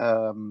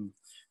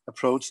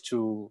approach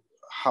to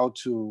how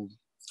to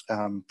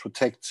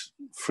protect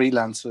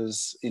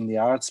freelancers in the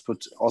arts,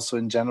 but also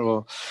in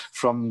general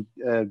from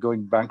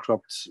going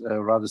bankrupt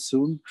rather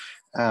soon.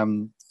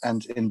 And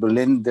in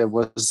Berlin, there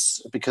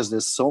was, because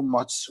there's so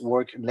much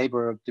work and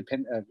labor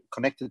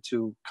connected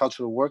to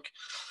cultural work,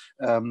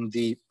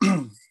 the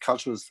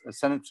cultural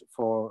senator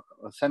for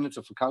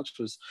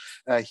cultures,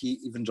 he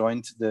even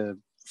joined the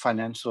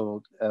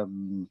financial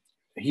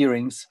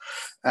hearings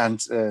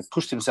and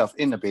pushed himself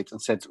in a bit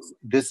and said,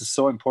 this is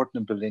so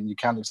important in Berlin, you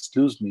can't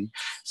exclude me.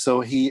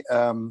 So he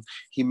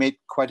made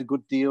quite a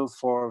good deal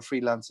for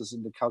freelancers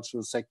in the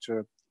cultural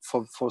sector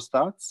for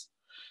starts.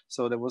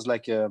 So there was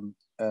like a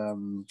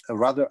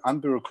rather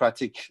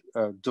unbureaucratic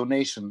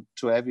donation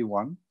to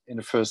everyone in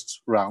the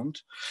first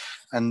round.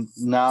 And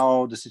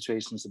now the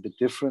situation is a bit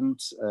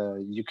different.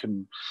 You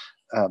can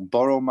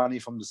borrow money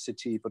from the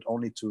city, but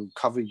only to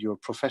cover your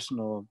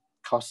professional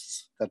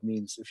costs. That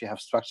means if you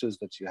have structures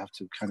that you have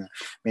to kind of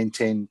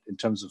maintain in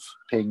terms of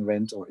paying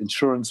rent or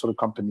insurance for the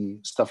company,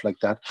 stuff like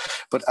that.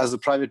 But as a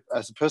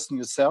person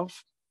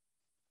yourself,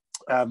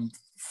 on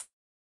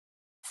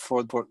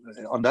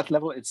that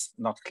level, it's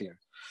not clear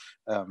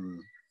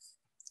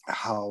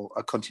how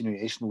a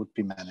continuation would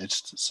be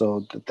managed.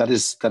 So that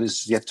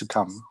is yet to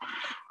come.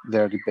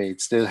 There are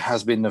debates. There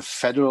has been a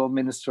federal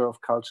minister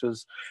of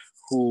cultures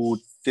who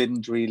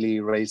didn't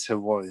really raise her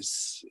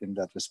voice in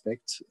that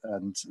respect,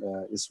 and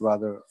is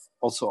rather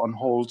also on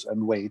hold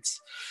and waits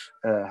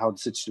how the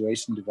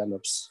situation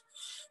develops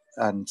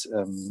and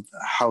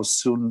how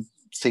soon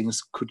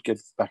things could get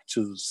back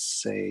to,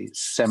 say,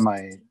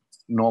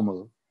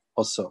 semi-normal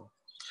also.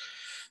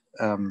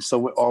 So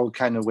we're all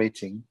kind of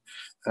waiting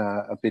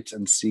a bit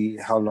and see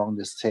how long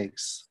this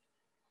takes.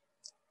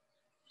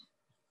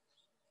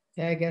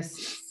 Yeah, I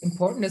guess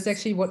important is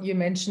actually what you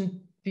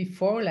mentioned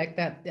before, like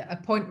that the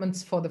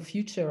appointments for the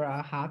future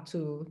are hard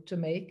to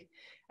make.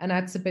 And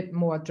that's a bit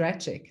more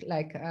tragic,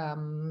 like,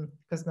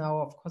 because now,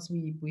 of course,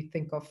 we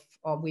think of,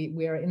 or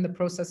we are in the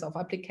process of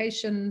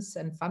applications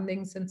and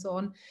fundings and so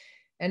on.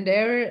 And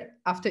there,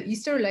 after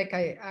Easter, like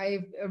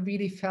I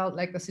really felt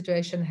like the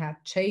situation had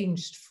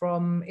changed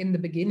from in the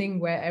beginning,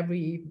 where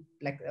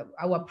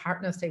our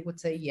partners, they would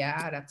say,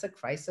 yeah, that's a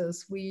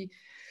crisis. We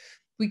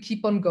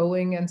keep on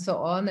going and so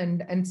on.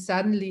 And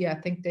suddenly I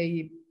think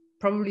they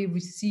probably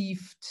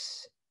received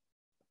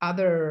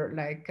other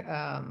like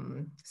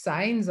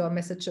signs or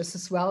messages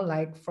as well,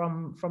 like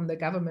from the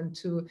government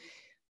to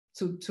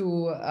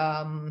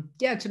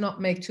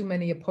not make too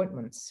many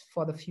appointments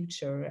for the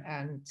future.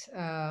 And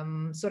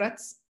so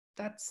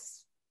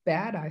that's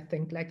bad, I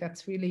think. Like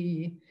that's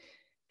really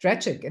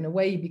tragic in a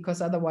way,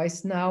 because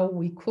otherwise now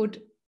we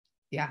could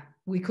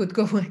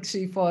go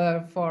actually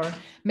for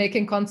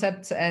making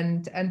concepts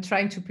and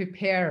trying to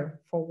prepare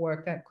for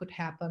work that could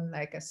happen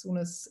like as soon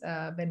as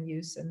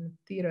venues and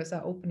theaters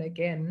are open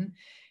again.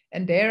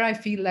 And there I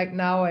feel like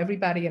now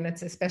everybody, and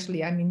it's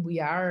especially, I mean, we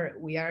are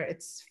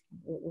it's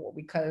what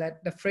we call it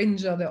the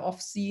fringe or the off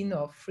scene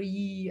or a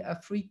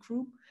free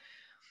group.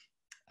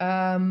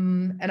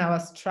 And our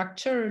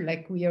structure,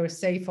 like we are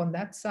safe on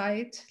that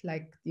side,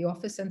 like the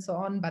office and so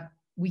on, but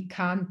we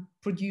can't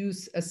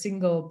produce a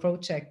single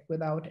project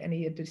without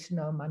any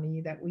additional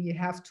money that we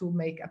have to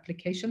make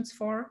applications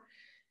for.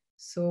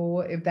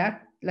 So if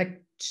that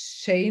like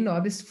chain or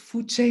this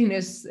food chain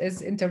is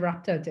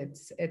interrupted,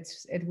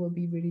 it will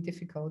be really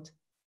difficult.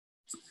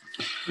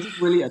 This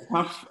is really a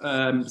tough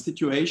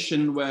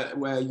situation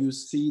where you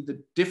see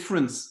the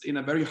difference in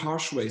a very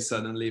harsh way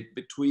suddenly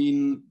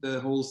between the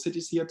whole city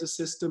theater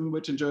system,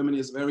 which in Germany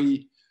is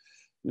very,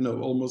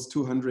 almost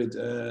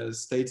 200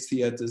 state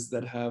theaters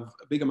that have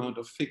a big amount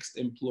of fixed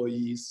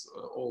employees,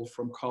 all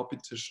from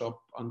carpenter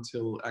shop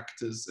until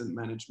actors and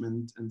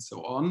management and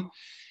so on.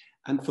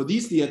 And for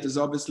these theaters,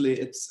 obviously,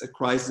 it's a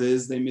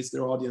crisis. They miss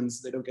their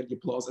audience, they don't get the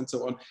applause and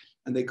so on,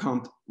 and they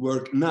can't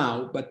work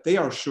now. But they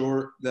are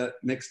sure that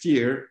next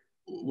year,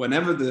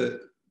 whenever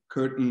the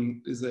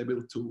curtain is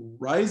able to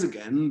rise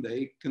again,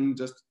 they can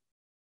just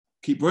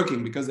keep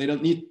working because they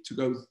don't need to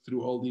go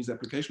through all these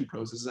application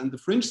processes. And the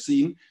fringe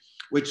scene,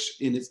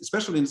 which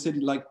especially in a city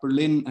like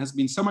Berlin, has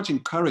been so much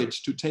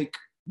encouraged to take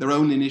their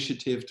own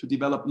initiative, to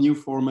develop new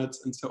formats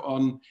and so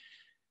on.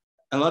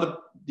 A lot of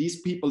these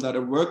people that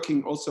are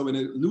working also in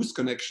a loose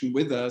connection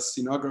with us,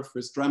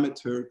 scenographers,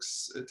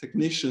 dramaturgs,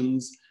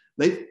 technicians,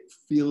 they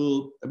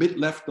feel a bit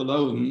left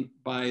alone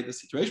by the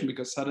situation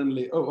because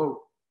suddenly,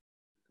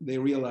 they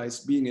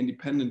realize being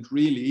independent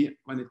really,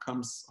 when it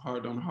comes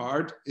hard on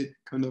hard, it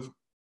kind of,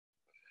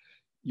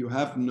 you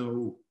have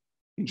no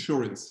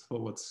insurance for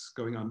what's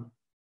going on.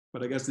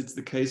 But I guess it's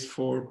the case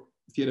for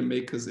theater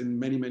makers in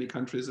many, many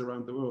countries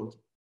around the world.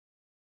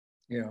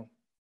 Yeah.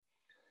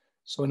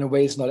 So in a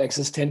way, it's not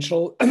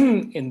existential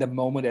in the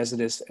moment as it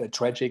is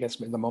tragic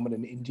as in the moment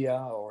in India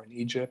or in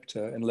Egypt,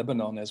 in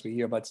Lebanon, as we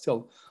hear, but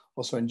still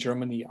also in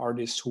Germany,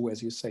 artists who,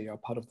 as you say, are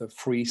part of the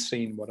free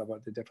scene,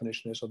 whatever the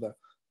definition is, or the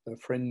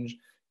fringe.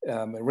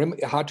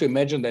 Hard to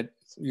imagine that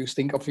you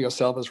think of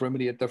yourself as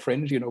Rimini at the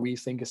fringe. We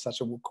think it's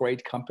such a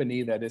great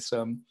company that is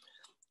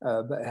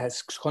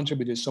has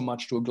contributed so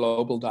much to a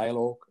global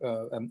dialogue,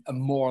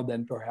 more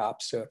than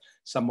perhaps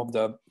some of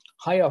the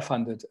higher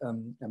funded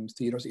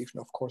theaters. Even,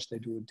 of course, they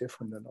do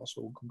different and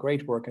also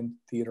great work in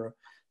theater.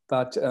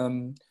 But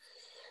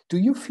do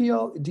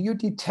you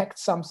detect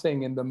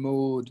something in the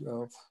mood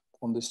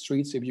on the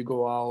streets if you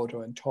go out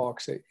or in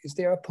talks? Is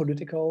there a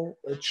political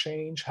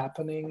change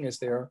happening? Is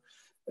there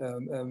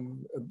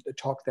a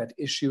talk that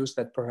issues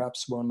that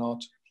perhaps were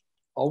not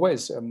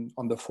always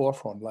on the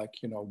forefront, like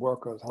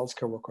workers,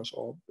 healthcare workers,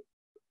 or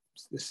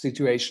the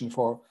situation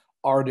for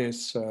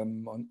artists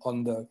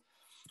on the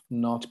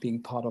not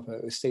being part of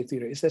a state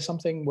theater? Is there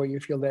something where you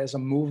feel there's a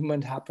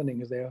movement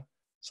happening? Is there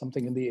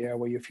something in the air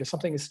where you feel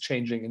something is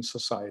changing in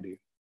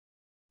society?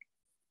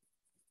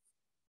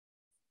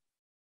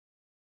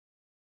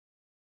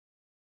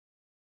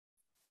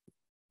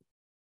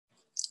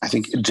 I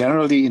think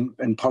generally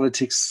in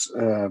politics,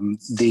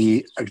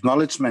 the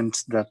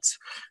acknowledgement that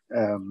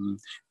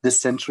this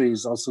century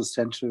is also a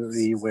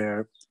century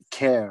where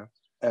care,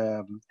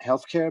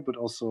 healthcare, but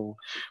also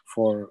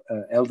for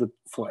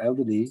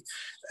elderly,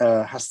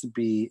 has to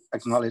be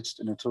acknowledged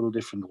in a total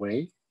different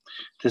way.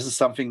 This is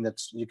something that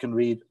you can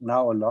read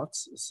now a lot.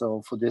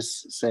 So for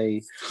this,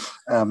 say,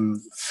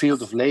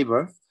 field of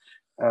labor,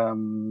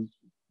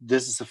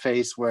 this is a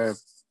phase where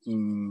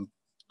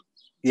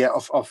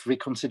of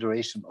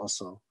reconsideration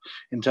also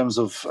in terms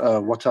of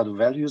what are the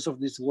values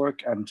of this work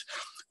and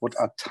what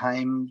are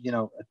time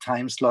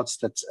slots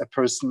that a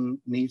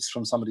person needs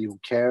from somebody who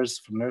cares,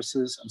 from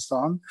nurses and so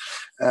on.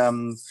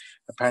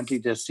 Apparently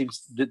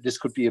this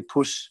could be a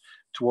push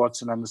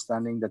towards an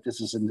understanding that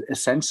this is an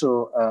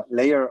essential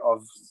layer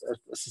of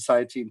a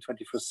society in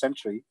 21st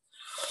century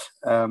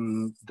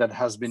that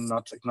has been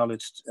not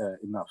acknowledged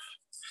enough.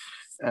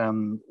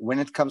 When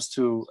it comes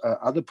to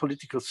other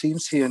political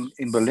themes here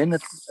in Berlin,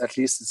 at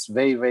least it's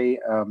very, very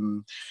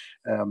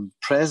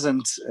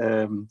present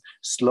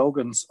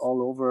slogans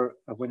all over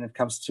when it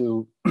comes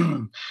to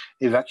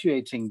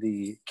evacuating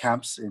the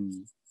camps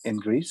in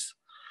Greece,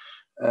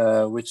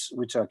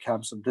 which are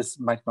camps, and this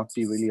might not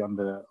be really on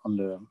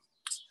the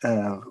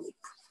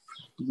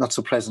not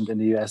so present in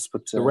the US,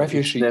 but the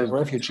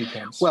refugee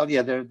camps. Well,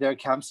 yeah, there are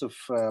camps of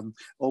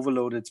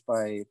overloaded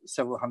by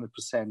several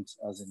 100%,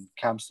 as in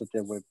camps that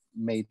they were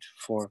made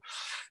for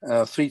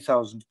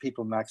 3,000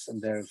 people max,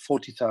 and there are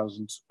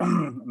 40,000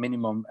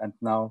 minimum. And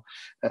now,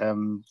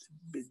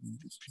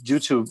 due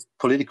to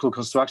political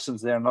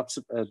constructions, they're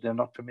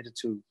not permitted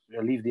to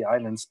leave the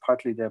islands.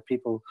 Partly, there are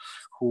people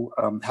who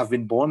have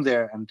been born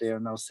there and they are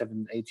now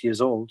 7, 8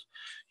 years old,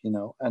 you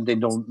know, and they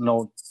don't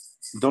know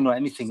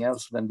anything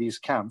else than these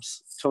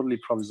camps, totally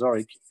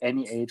provisoric.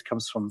 Any aid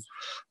comes from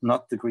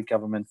not the Greek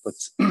government, but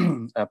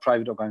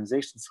private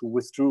organizations who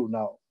withdrew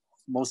now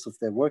most of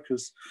their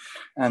workers.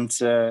 And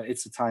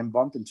it's a time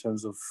bomb in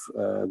terms of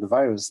the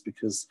virus,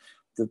 because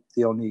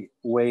the only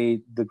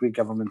way the Greek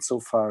government so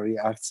far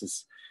reacts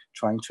is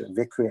trying to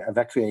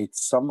evacuate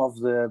some of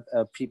the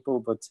people,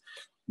 but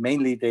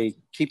mainly they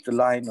keep the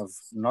line of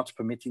not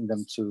permitting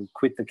them to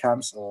quit the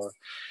camps or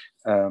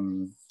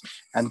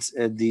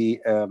the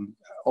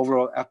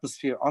overall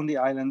atmosphere on the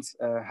islands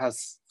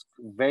has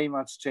very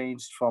much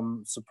changed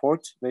from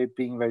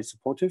being very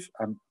supportive.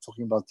 I'm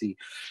talking about the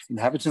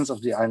inhabitants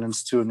of the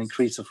islands, to an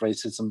increase of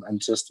racism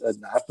and just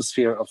an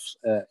atmosphere of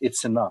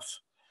it's enough.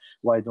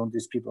 Why don't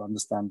these people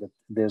understand that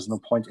there's no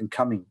point in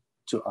coming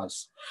to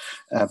us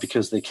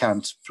because they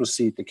can't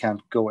proceed, they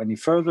can't go any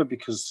further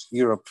because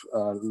Europe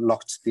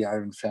locked the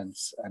iron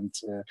fence and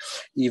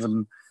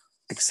even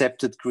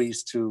accepted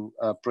Greece to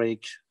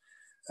break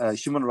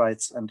human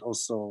rights and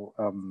also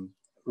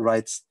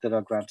rights that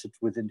are granted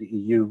within the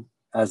EU,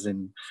 as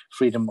in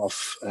freedom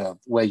of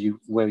where you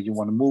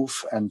want to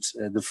move and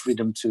the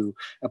freedom to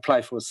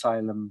apply for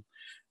asylum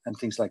and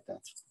things like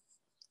that.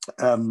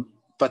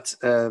 But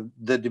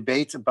the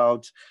debate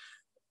about,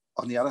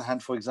 on the other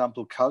hand, for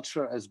example,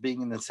 culture as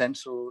being an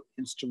essential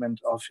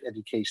instrument of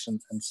education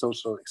and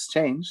social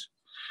exchange,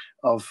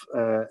 of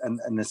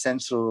an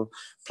essential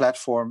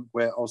platform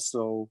where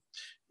also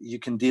you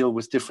can deal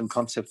with different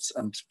concepts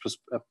and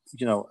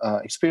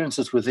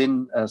experiences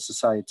within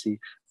society,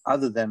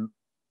 other than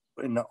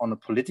on a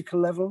political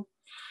level.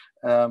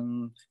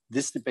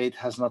 This debate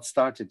has not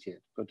started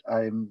yet, but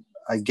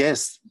I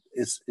guess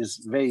is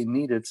very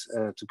needed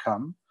to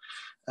come,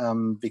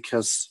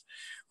 because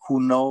who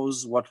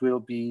knows what will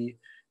be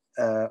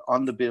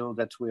on the bill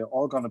that we're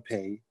all going to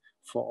pay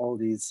for all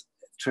these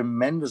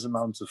tremendous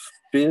amounts of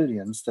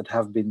billions that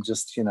have been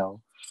just,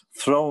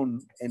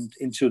 thrown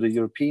into the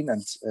European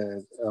and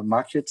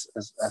market,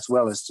 as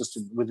well as just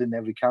within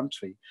every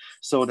country,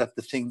 so that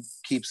the thing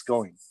keeps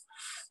going.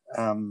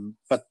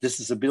 But this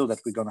is a bill that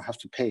we're going to have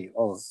to pay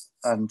all.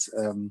 And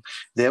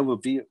there will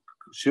be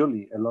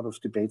surely a lot of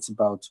debates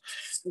about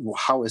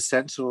how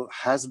essential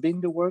has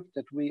been the work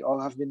that we all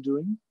have been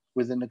doing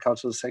within the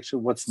cultural sector,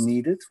 what's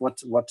needed,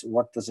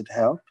 what does it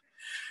help?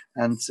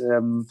 And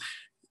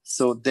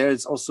so there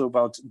is also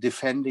about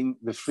defending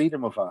the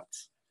freedom of art,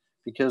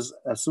 because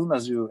as soon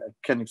as you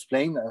can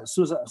explain, as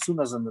soon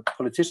as a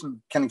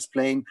politician can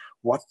explain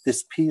what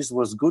this piece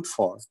was good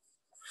for,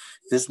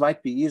 this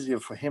might be easier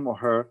for him or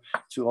her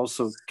to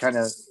also kind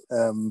of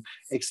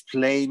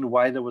explain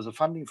why there was a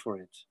funding for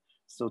it.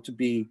 So to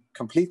be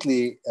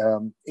completely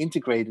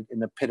integrated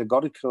in a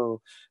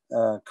pedagogical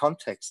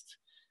context.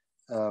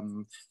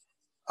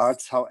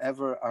 Arts,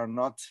 however, are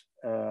not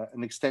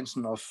an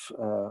extension of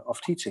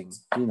teaching.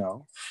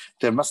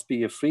 There must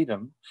be a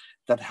freedom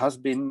that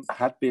had been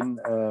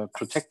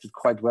protected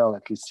quite well,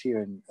 at least here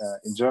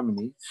in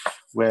Germany,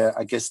 where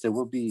I guess there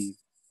will be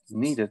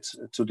needed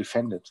to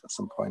defend it at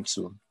some point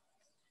soon.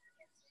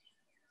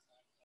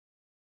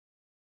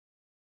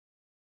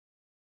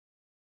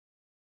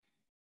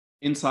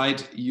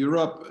 Inside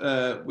Europe,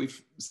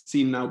 we've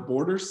seen now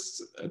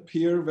borders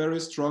appear very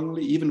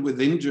strongly. Even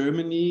within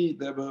Germany,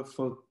 there were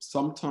for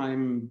some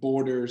time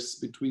borders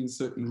between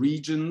certain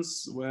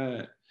regions,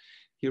 where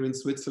here in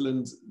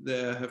Switzerland,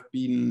 there have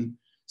been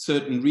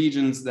certain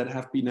regions that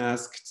have been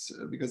asked,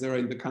 because they're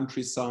in the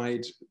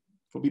countryside,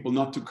 for people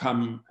not to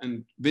come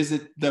and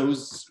visit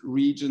those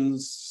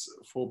regions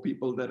for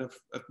people that have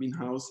been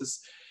houses.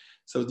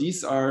 So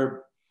these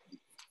are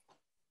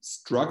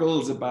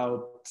struggles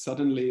about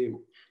suddenly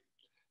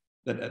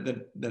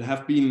that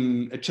have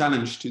been a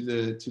challenge to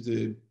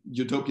the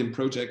utopian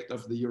project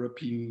of the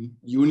European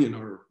Union,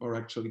 or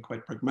actually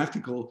quite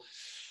pragmatical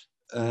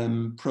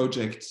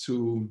project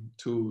to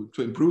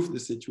improve the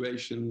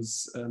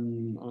situations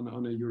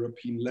on a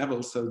European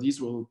level. So these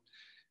will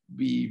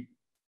be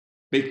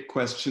big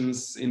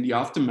questions in the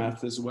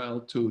aftermath as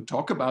well to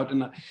talk about.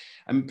 And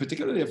I'm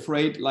particularly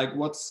afraid, like,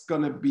 what's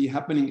going to be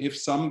happening if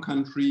some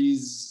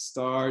countries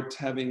start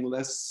having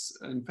less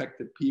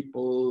infected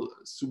people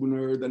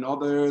sooner than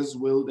others?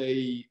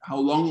 How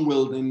long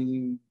will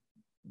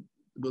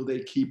they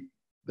keep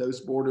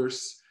those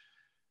borders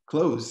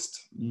closed?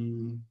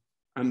 And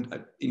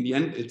in the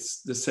end,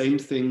 it's the same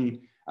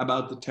thing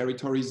about the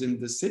territories in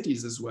the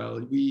cities as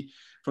well.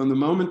 From the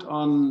moment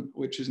on,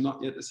 which is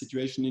not yet a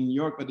situation in New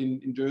York, but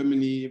in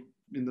Germany,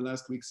 in the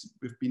last weeks,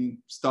 we've been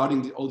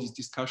starting all these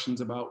discussions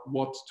about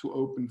what to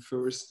open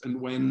first and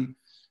when.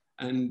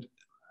 And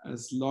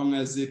as long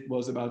as it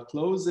was about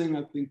closing,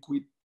 I think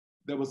we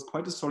there was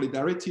quite a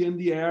solidarity in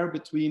the air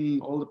between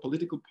all the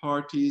political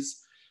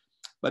parties.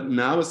 But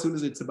now, as soon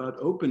as it's about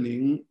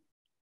opening,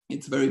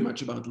 it's very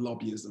much about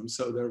lobbyism.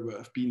 So there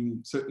have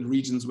been certain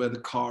regions where the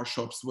car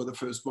shops were the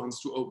first ones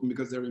to open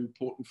because they're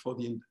important for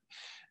the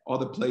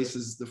other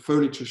places. The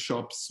furniture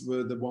shops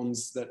were the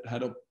ones that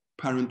had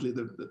apparently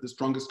the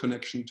strongest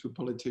connection to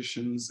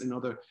politicians. In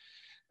other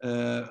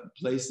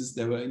places,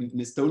 there were in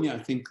Estonia, I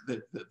think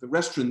that the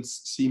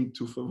restaurants seemed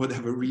to, for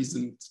whatever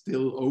reason,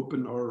 still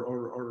open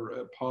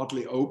or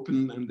partly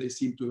open, and they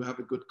seem to have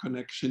a good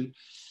connection.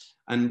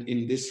 And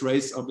in this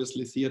race,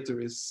 obviously,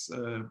 theater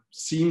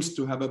seems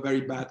to have a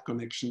very bad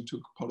connection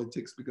to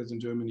politics, because in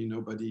Germany,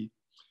 nobody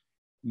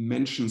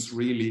mentions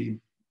really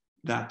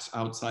that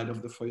outside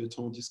of the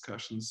feuilleton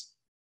discussions.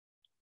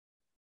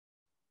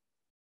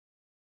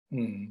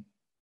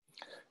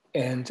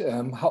 And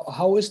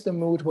how is the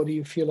mood? What do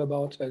you feel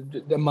about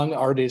among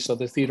artists or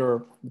the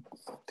theater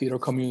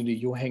community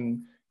you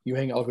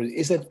hang out with?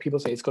 Is it, people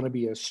say it's going to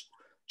be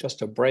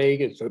just a break?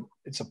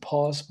 It's a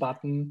pause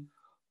button,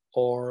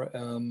 or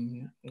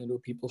do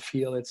people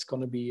feel it's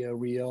going to be a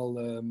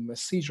real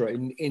seizure?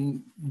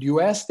 In the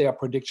US, there are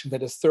predictions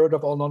that 1/3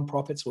 of all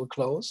nonprofits will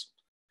close,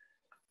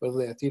 whether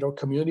they're theater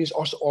communities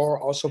or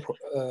also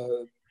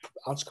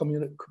arts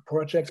community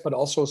projects, but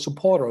also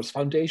supporters,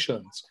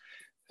 foundations.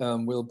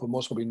 Will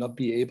most probably not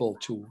be able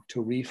to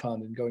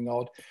refund and going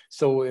out.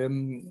 So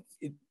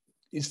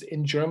is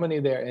in Germany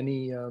there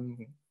any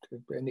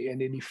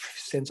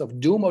sense of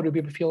doom, or do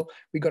people feel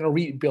we're going to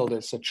rebuild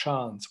this, a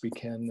chance we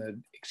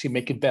can actually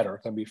make it better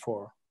than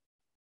before?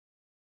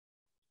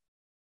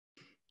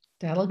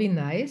 That'll be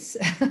nice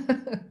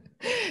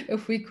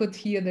if we could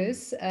hear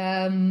this.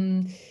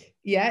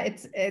 Yeah,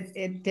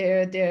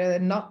 there are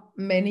not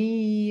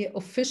many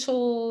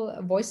official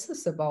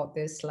voices about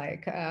this.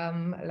 Like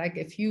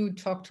if you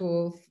talk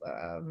to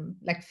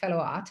like fellow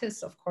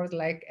artists, of course,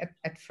 like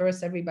at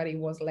first everybody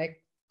was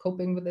like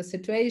coping with the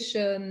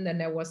situation, and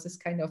there was this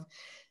kind of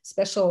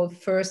special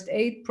first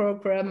aid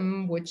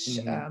program, which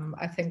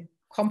I think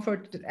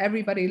comforted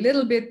everybody a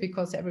little bit,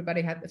 because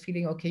everybody had the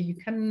feeling, okay, you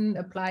can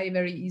apply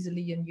very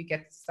easily and you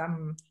get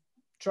some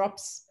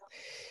drops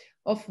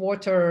of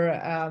water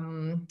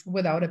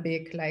without a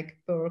big like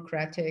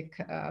bureaucratic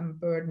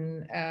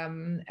burden,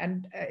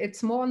 and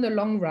it's more on the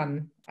long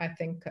run, I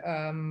think,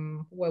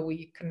 where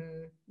we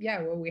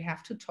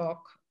have to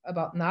talk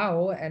about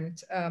now, and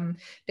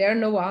there are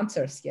no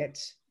answers yet,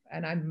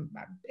 and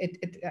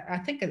I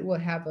think it will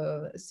have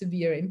a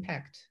severe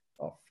impact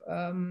of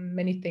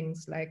many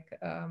things, like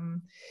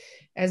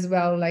as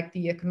well, like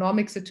the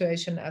economic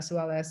situation, as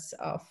well as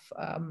of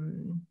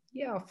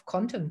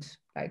content,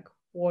 like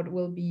what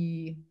will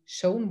be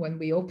shown when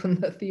we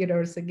open the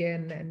theaters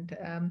again, and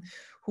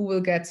who will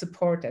get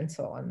support and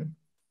so on.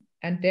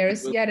 And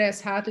there's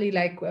hardly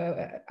like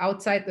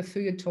outside the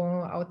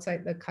feuilleton,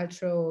 outside the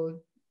cultural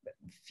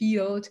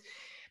field,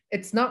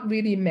 it's not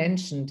really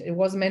mentioned. It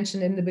was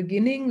mentioned in the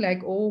beginning,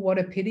 like, oh, what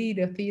a pity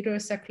the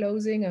theaters are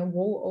closing, and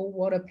whoa, oh,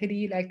 what a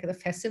pity, like the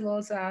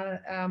festivals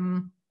are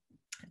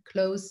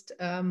closed.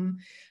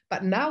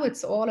 But now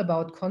it's all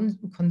about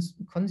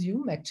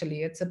consume,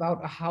 actually. It's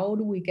about how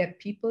do we get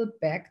people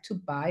back to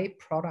buy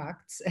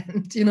products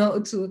and,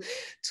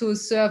 to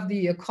serve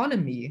the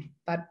economy,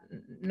 but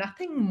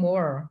nothing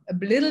more. A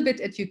little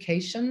bit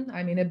education.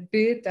 I mean, a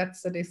bit,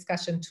 that's a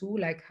discussion too,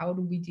 like how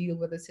do we deal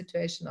with the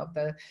situation of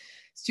the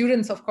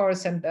students, of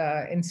course, and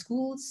in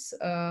schools.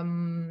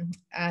 And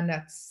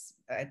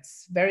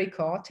it's very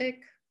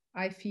chaotic,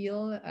 I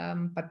feel.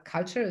 But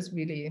culture is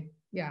really,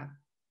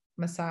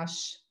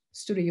 massage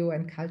studio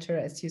and culture,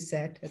 as you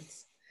said,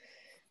 it's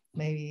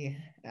maybe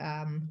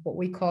what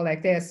we call,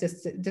 like, there's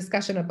this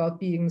discussion about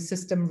being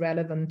system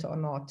relevant or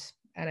not,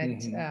 and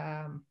it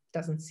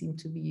doesn't seem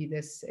to be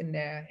this in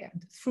there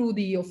through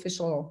the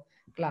official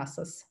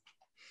glasses.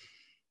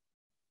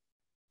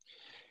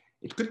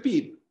 It could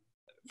be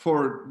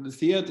for the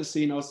theater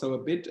scene also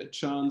a bit a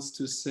chance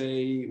to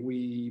say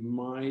we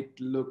might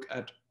look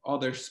at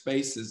other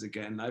spaces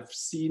again. I've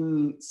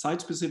seen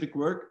site-specific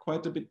work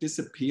quite a bit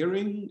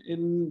disappearing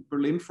in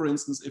Berlin. For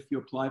instance, if you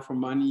apply for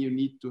money, you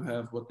need to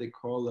have what they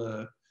call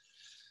a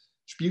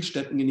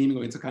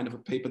Spielstättengenehmigung. It's a kind of a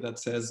paper that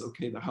says,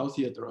 okay, the House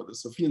Theater or the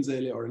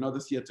Sophiensäle or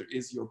another theater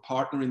is your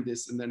partner in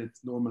this, and then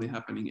it's normally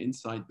happening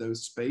inside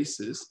those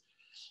spaces.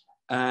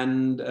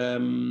 And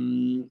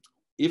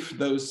if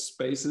those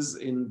spaces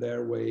in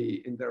their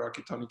way, in their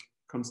architectonic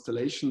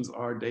constellations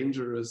are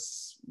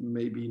dangerous,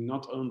 maybe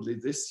not only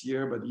this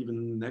year, but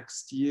even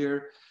next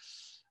year,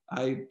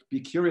 I'd be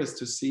curious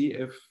to see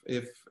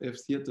if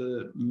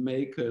theater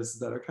makers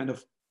that are kind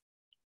of,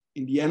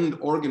 in the end,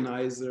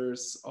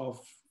 organizers of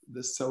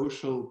the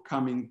social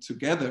coming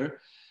together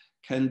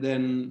can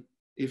then,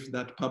 if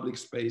that public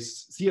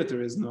space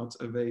theater is not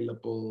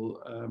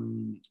available,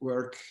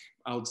 work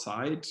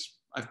outside.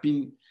 I've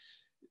been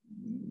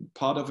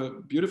part of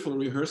a beautiful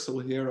rehearsal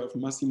here of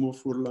Massimo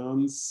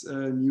Furlan's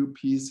new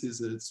piece.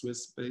 He's a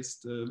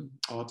Swiss-based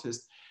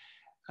artist,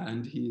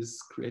 and he's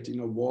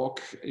creating a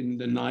walk in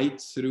the night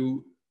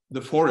through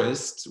the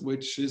forest,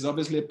 which is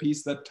obviously a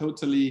piece that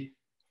totally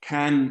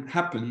can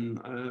happen.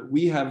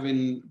 We have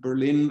in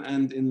Berlin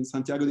and in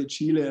Santiago de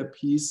Chile a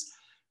piece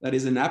that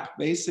is an app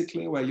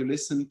basically, where you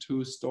listen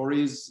to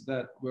stories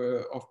that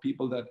were of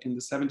people that in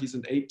the 70s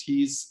and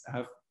 80s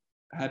have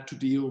had to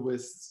deal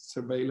with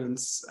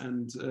surveillance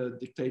and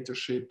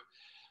dictatorship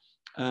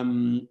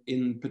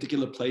in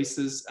particular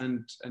places,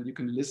 and you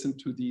can listen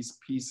to these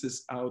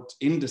pieces out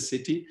in the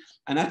city.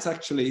 And that's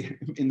actually,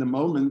 in the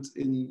moment,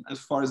 in as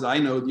far as I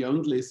know, the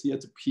only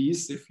theater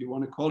piece, if you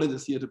want to call it a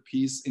theater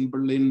piece, in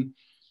Berlin,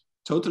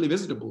 totally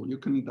visitable. You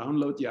can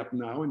download the app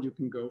now and you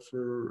can go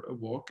for a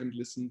walk and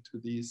listen to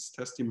these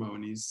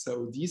testimonies.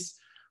 So these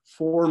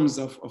forms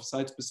of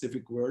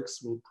site-specific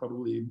works will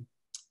probably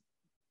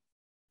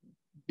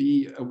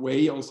be a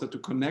way also to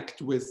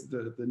connect with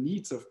the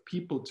needs of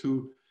people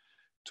to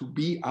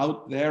be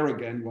out there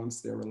again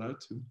once they're allowed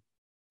to.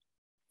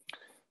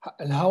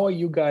 And how are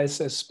you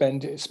guys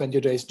spend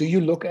your days? Do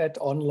you look at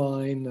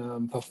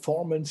online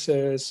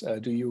performances?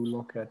 Do you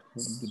look at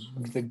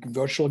the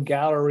virtual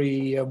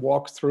gallery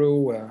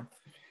walkthrough?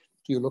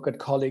 Do you look at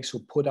colleagues who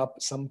put up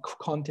some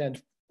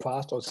content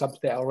fast or something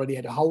they already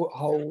had?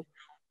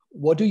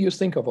 What do you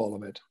think of all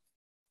of it?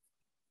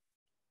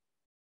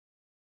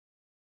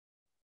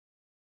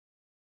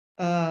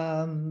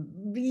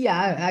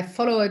 Yeah, I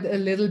follow it a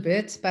little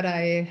bit, but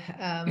I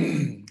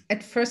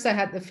at first I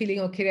had the feeling,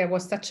 okay, there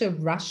was such a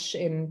rush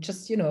in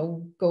just, you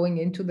know, going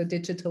into the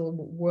digital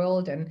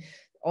world and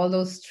all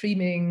those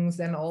streamings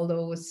and all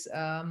those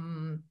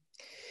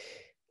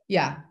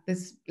yeah,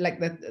 this like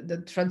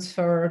the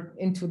transfer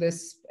into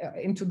this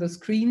into the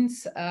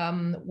screens,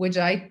 which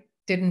I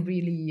didn't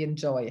really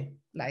enjoy.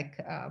 Like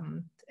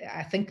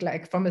I think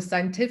like from a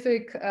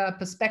scientific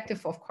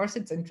perspective, of course,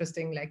 it's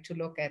interesting like to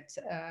look at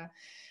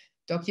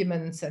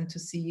documents and to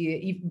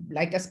see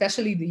like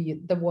especially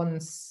the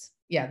ones,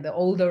 yeah, the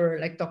older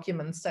like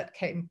documents that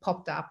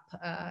popped up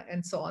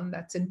and so on.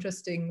 That's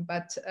interesting,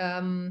 but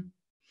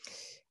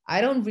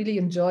I don't really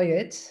enjoy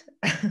it.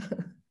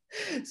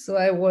 So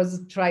I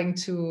was trying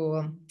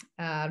to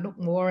look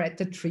more at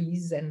the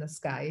trees and the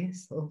sky.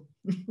 So,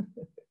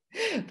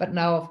 but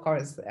now, of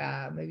course,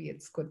 maybe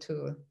it's good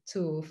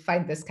to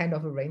find this kind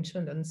of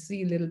arrangement and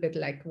see a little bit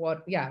like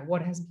what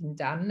has been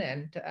done,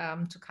 and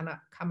to kind of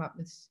come up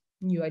with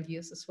new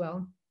ideas as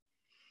well.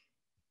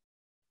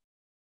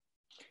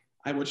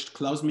 I watched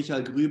Klaus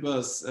Michael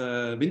Grüber's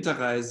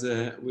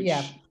Winterreise, which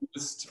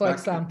was for back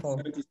example,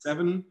 in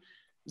 1977,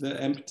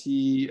 the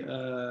empty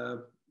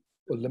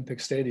Olympic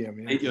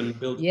Stadium.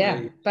 Built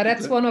but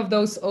that's one of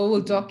those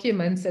old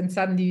documents, and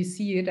suddenly you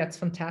see it. That's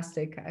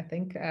fantastic. I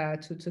think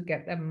to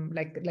get them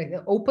like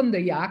open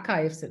the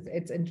archives.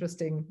 It's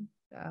interesting.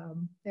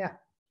 Yeah.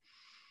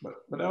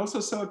 But I also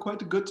saw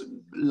quite a good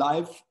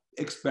live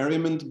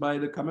experiment by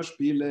the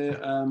Kammerspiele.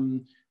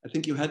 I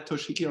think you had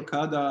Toshiki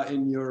Okada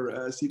in your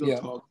Segal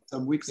talk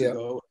some weeks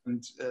ago,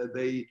 and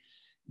they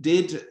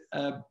did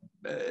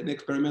an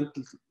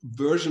experimental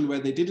version where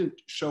they didn't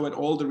show at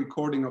all the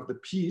recording of the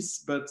piece,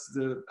 but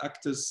the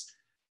actors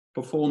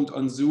performed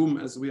on Zoom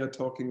as we are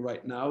talking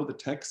right now, the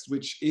text,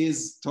 which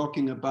is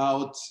talking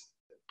about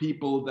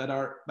people that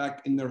are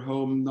back in their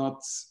home,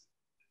 not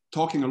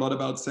talking a lot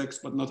about sex,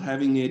 but not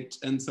having it.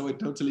 And so it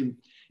totally,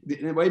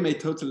 in a way, made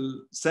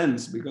total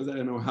sense, because I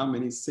don't know how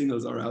many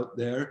singles are out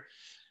there,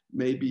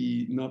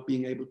 maybe not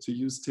being able to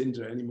use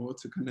Tinder anymore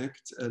to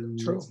connect. And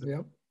true,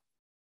 yeah.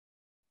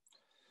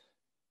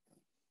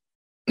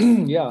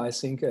 Yeah, I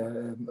think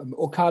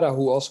Okada,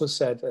 who also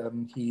said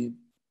he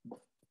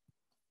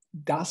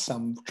does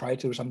some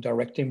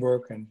directing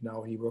work, and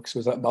now he works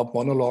with about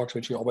monologues,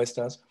 which he always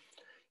does.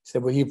 He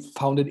said, well, he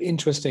found it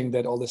interesting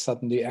that all of a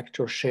sudden the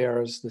actor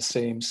shares the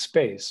same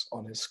space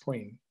on his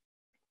screen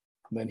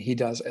than he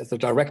does as the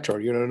director.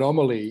 You know,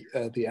 normally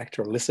the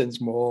actor listens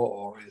more,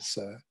 or is,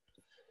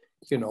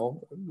 you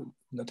know,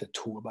 not a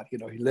tool, but, you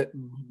know, he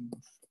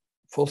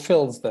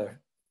fulfills the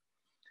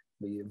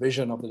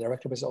vision of the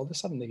director, but all of a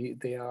sudden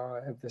they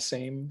have the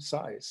same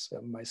size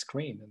on my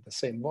screen and the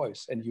same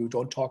voice, and you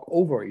don't talk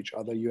over each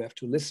other, you have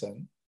to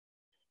listen.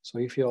 So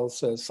he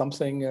feels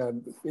something,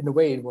 in a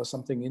way it was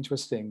something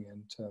interesting.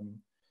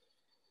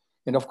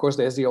 And of course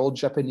there's the old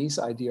Japanese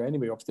idea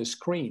anyway of the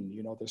screen,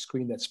 you know, the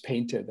screen that's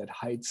painted, that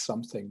hides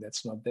something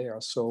that's not there.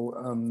 So,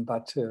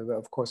 but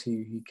of course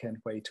he can't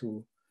wait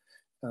to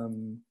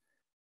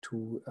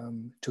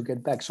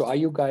get back. So are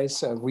you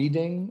guys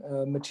reading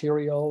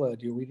material?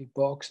 Do you read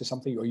books or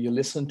something, or you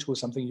listen to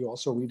something you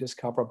also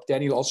rediscover?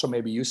 Daniel, also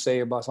maybe you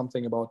say about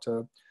something about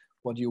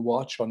what you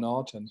watch or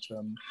not. And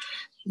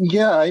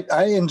yeah,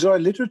 I enjoy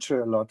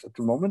literature a lot at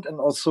the moment, and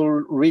also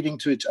reading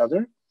to each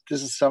other.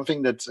 This is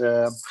something that,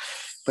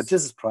 but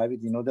this is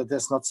private, you know, that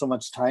there's not so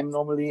much time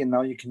normally, and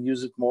now you can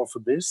use it more for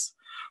this.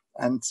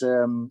 And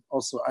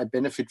also I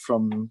benefit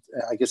from,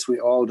 I guess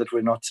that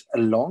we're not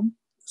alone.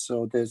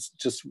 So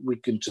we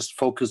can just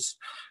focus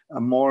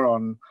more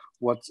on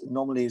what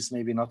normally is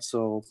maybe not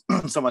so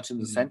much in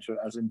the center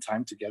as in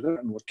time together,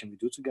 and what can we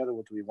do together?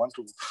 What do we want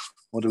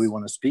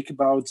to speak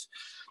about?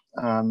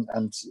 And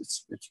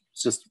it's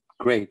just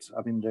great.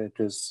 I mean,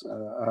 there's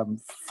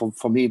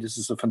for me, this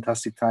is a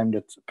fantastic time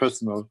that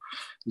personally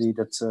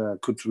that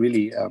could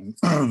really,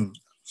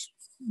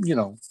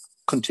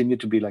 continue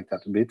to be like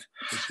that a bit.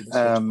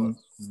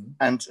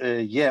 And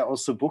yeah,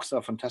 also books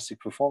are fantastic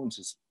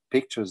performances.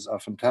 Pictures are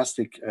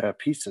fantastic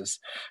pieces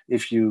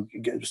if you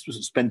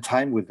spend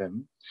time with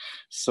them.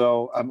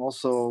 So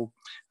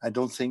I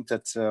don't think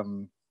that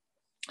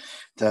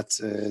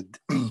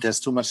there's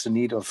too much the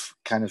need of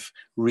kind of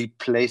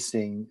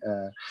replacing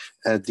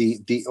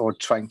or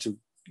trying to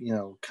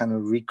kind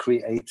of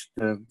recreate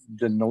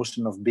the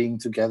notion of being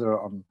together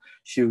on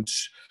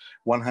huge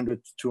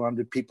 100,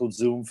 200 people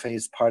Zoom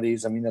face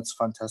parties. I mean, that's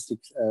fantastic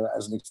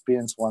as an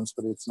experience once,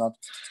 but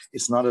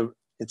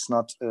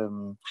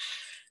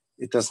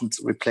it doesn't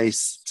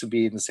replace to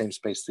be in the same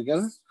space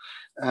together.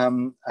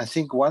 I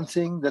think one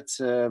thing that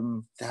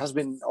there has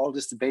been all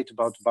this debate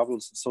about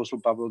bubbles, social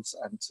bubbles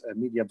and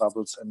media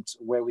bubbles, and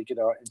where we get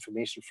our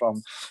information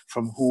from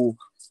who,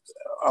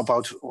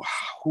 about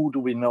who do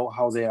we know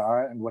how they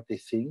are and what they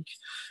think.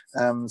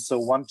 So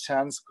one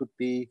chance could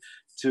be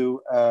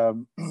to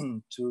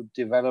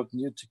develop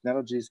new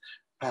technologies,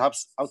 perhaps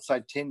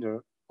outside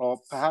Tinder, or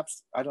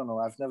perhaps, I don't know,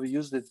 I've never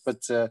used it,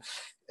 but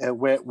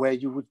where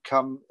you would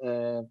come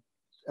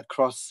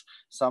across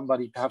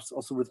somebody perhaps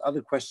also with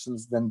other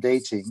questions than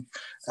dating,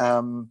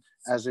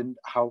 as in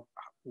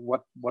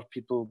what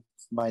people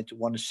might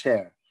want to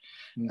share.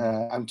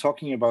 I'm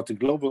talking about the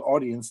global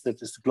audience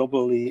that is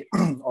globally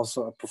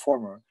also a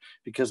performer,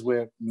 because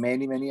we're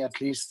many at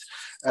least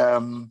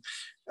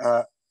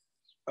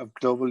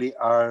globally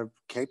are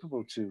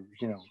capable to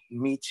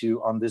meet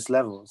you on this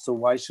level. So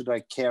why should I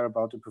care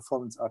about a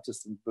performance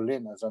artist in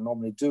Berlin as I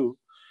normally do?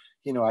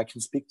 I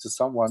can speak to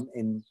someone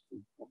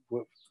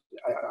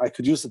I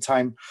could use the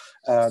time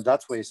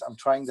that way. So I'm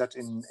trying that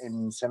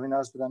in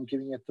seminars that I'm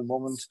giving at the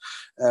moment,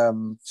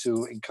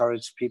 to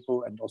encourage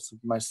people and also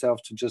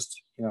myself to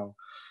just,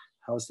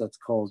 how's that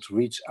called?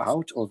 Reach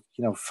out, or,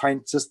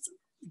 just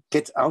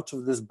get out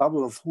of this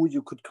bubble of who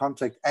you could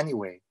contact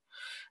anyway,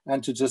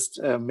 and to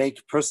just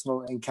make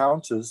personal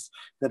encounters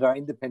that are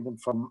independent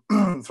from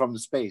from the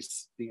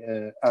space,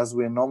 as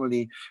we're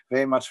normally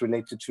very much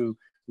related to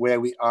where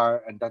we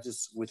are, and that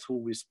is with who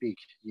we speak,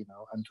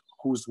 and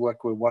whose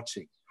work we're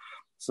watching.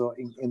 So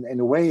in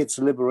a way, it's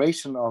a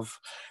liberation of,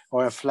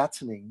 or a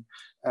flattening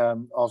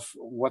of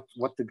what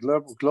the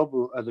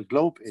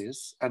globe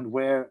is, and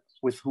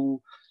with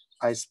who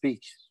I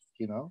speak.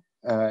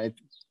 It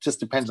just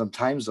depends on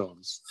time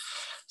zones.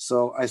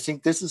 So I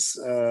think this is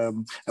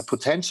a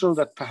potential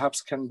that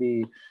perhaps can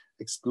be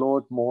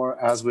explored more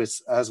as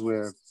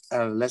we're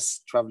less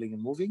traveling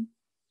and moving.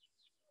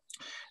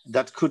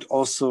 That could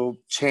also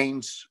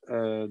change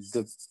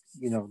the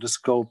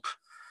scope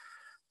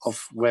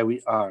of where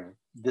we are.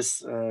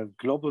 This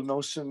global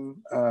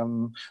notion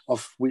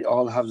of we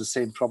all have the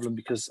same problem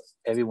because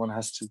everyone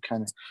has to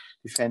kind of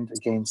defend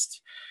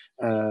against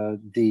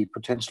the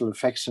potential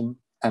infection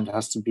and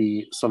has to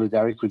be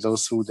solidaric with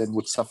those who then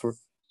would suffer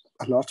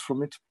a lot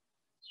from it.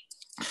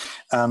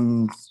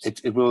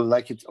 It will,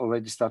 like it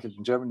already started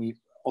in Germany,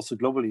 also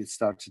globally it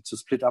started to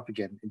split up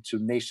again into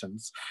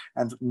nations,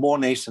 and more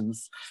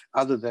nations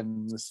other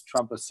than Mr.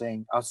 Trump are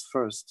saying us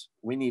first,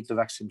 we need the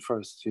vaccine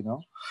first,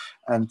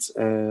 and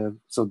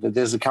so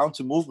there's a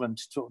counter movement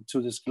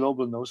to this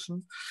global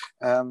notion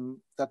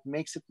that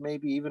makes it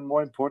maybe even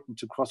more important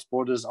to cross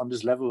borders on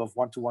this level of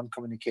one-to-one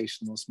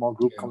communication or small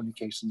group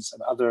communications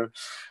and other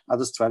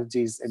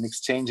strategies, and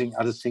exchanging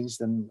other things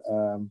than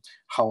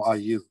how are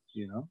you,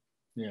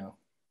 Yeah.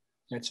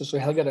 And so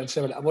Helgard and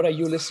Segal, what are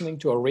you listening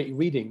to or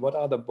reading? What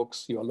are the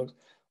books you are looking?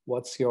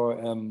 What's your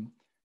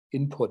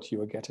input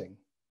you are getting?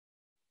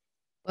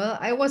 Well,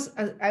 I was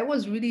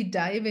really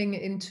diving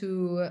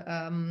into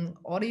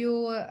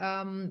audio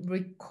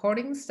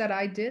recordings that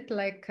I did,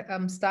 like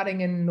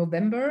starting in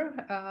November.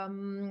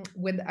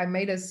 I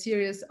made a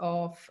series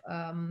of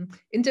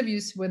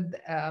interviews with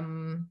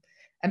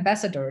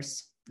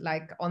ambassadors,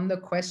 like on the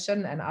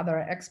question, and other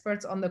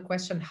experts on the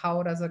question: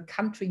 how does a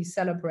country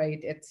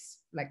celebrate its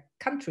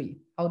country?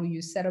 How do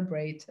you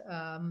celebrate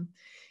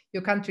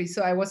your country?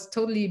 So I was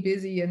totally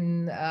busy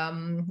in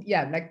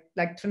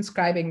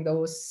transcribing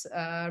those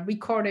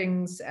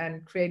recordings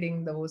and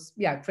creating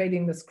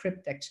the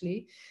script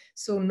actually.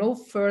 So no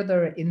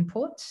further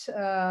input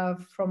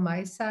from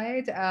my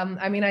side.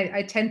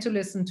 I tend to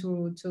listen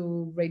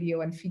to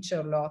radio and feature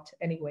a lot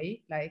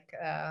anyway,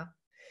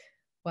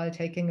 while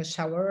taking a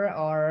shower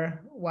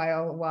or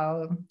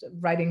while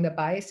riding the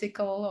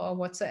bicycle or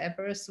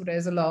whatsoever. So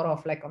there's a lot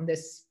of on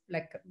this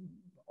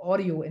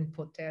audio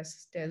input.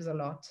 There's a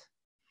lot.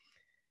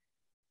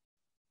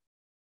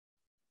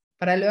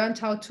 But I learned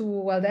how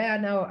to,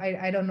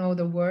 I don't know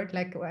the word,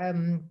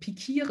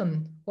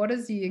 pikieren. What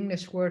is the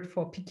English word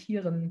for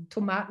pikieren?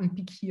 Tomaten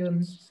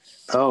pikieren.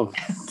 Oh,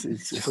 to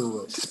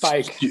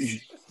spike.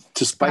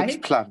 To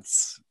spike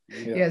plants.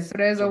 Yeah, so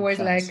there's always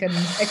plants. An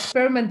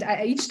experiment.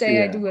 Each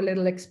day I do a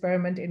little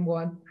experiment in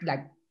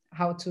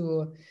how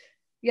to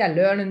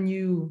learn a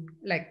new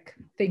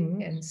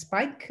thing, and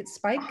spike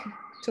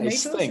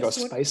tomatoes? I think, or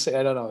splicing,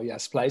 I don't know. Yeah,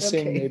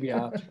 splicing, okay. Maybe.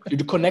 You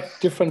do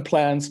connect different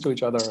plants to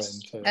each other.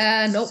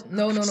 And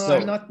no.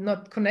 I'm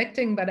not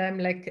connecting, but I'm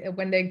like,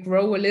 when they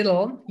grow a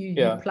little, you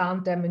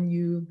plant them in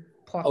new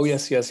pots. Oh,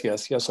 yes.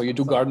 So you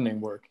do gardening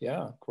work.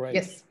 Yeah, great.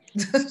 Yes.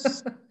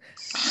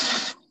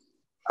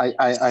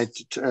 I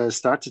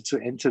started to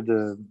enter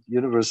the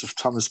universe of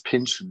Thomas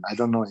Pynchon. I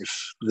don't know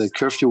if the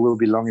curfew will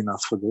be long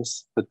enough for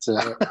this, but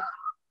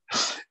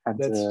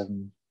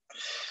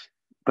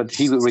but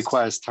he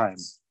requires time.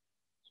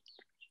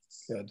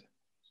 Good.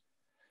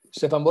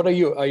 Stefan, what are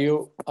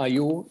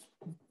you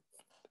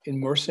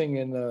immersing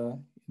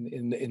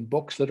in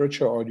books,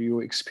 literature, or do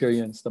you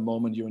experience the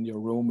moment you're in your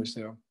room? Is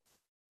there?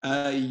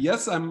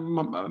 Yes, I'm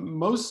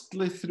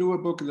mostly through a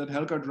book that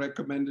Helgard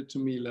recommended to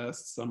me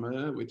last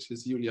summer, which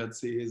is Julia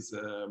C.'s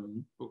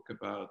book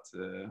about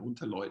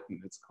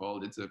Unterleuten, it's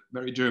called. It's a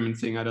very German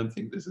thing. I don't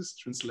think this is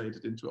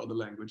translated into other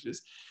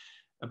languages,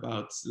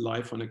 about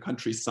life on a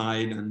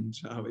countryside and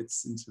how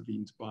it's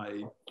intervened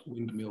by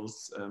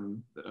windmills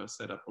that are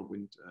set up for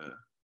wind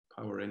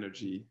power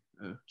energy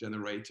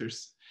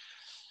generators.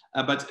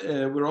 But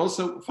we're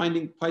also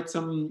finding quite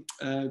some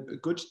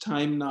good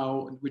time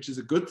now, which is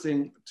a good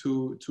thing,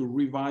 to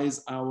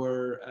revise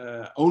our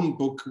own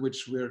book,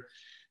 which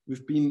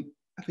we've been,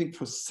 I think,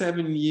 for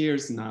 7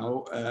 years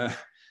now,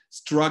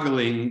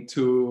 struggling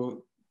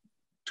to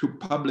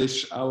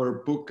publish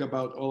our book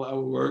about all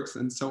our works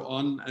and so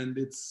on, and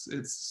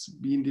it's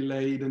been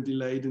delayed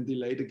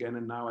again,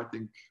 and now I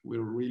think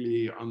we're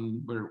really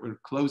we're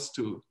close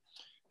to.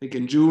 I think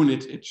in June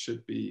it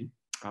should be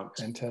out.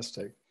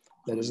 Fantastic.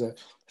 That is a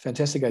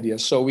fantastic idea.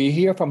 So we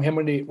hear from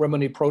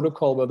Rimini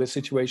Protokoll where the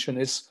situation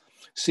is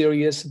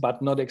serious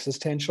but not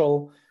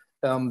existential.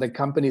 The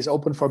company is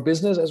open for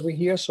business, as we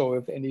hear. So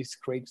if any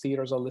great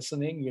theaters are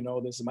listening,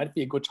 this might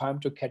be a good time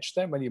to catch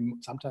them when you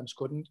sometimes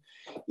couldn't.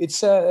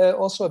 It's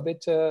also a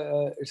bit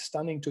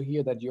stunning to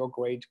hear that your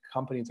great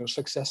company, so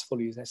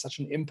successfully, has such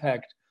an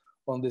impact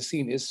on the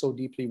scene, is so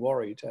deeply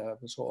worried.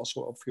 So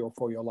also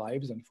for your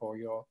lives and for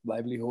your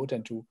livelihood,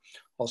 and to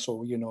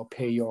also,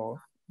 pay your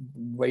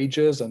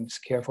wages and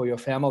care for your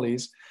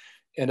families.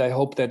 And I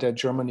hope that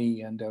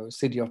Germany and the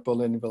city of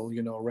Berlin will,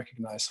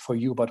 recognize for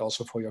you, but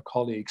also for your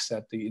colleagues,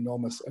 that the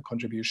enormous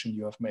contribution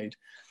you have made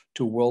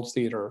to world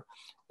theater.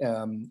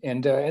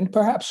 And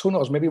perhaps, who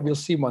knows, maybe we'll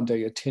see one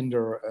day a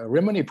Tinder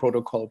Rimini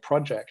Protokoll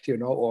project,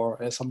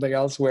 or something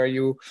else where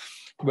you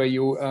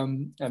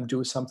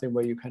do something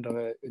where you kind of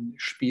a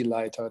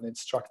Spielleiter, an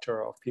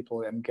instructor of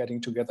people and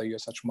getting together, you're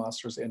such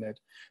masters in it,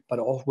 but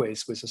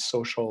always with a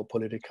social,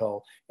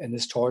 political, and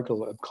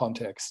historical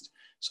context.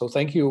 So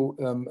thank you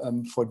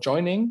for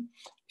joining,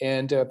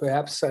 and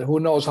perhaps who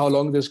knows how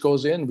long this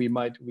goes in.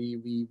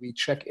 We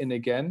check in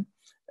again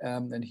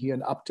and hear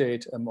an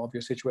update of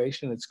your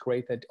situation. It's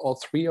great that all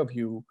three of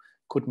you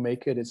could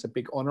make it. It's a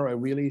big honor. I'm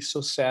really so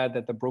sad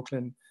that the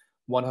Brooklyn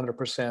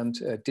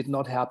 100% did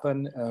not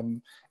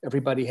happen.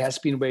 Everybody has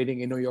been waiting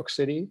in New York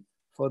City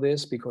for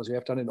this, because we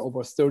have done it in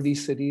over 30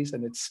 cities,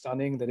 and it's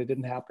stunning that it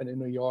didn't happen in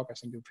New York. I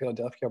think the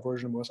Philadelphia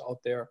version was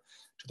out there.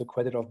 To the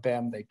credit of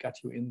BAM, they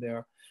got you in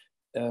there.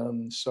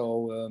 It's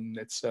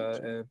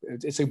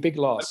a big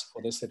loss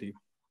for the city.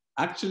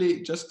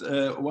 Actually, just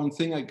one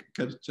thing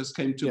just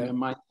came to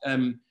my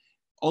mind.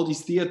 All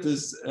these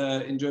theaters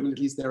in Germany, at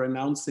least, they're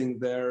announcing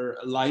their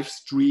live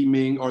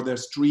streaming or their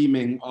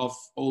streaming of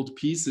old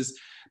pieces.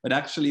 But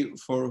actually,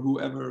 for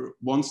whoever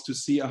wants to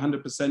see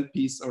 100%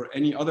 piece or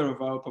any other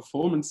of our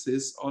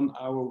performances, on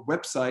our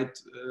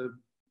website,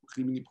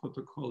 Rimini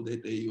Protokoll,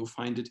 you'll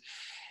find it.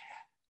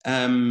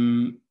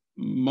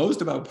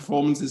 Most of our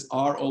performances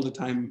are all the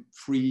time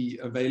free,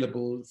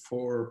 available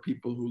for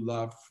people who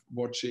love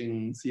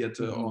watching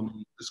theater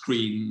on the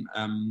screen.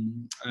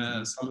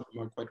 Some of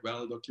them are quite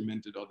well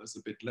documented, others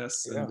a bit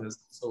less. Yeah. And there's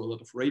also a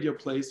lot of radio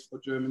plays for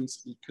German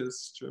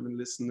speakers, German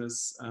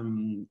listeners,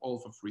 all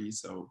for free.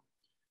 So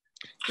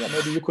yeah,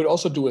 maybe you could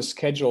also do a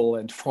schedule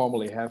and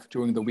formally have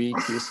during the week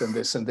this and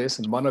this and this,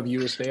 and one of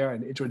you is there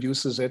and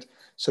introduces it,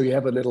 so you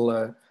have a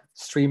little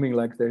streaming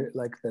like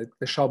the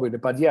show with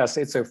it. But yes,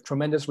 it's a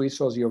tremendous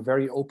resource. You're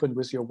very open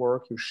with your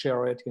work. You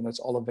share it. It's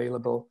all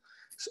available.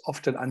 It's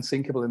often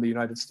unthinkable in the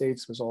United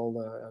States with all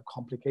the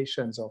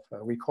complications of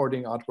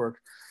recording artwork.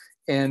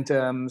 And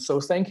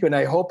so thank you. And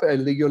I hope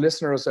your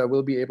listeners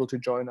will be able to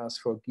join us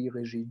for Guy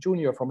Régy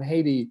Jr. from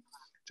Haiti,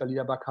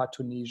 Jalila Bakar,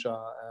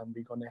 Tunisia.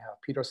 We're going to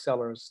have Peter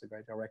Sellers, the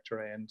great director,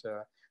 and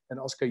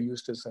Oscar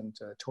Eustace and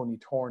Tony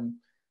Torn.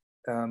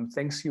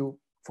 Thanks you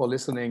for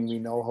listening. We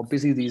know how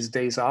busy these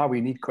days are.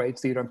 We need great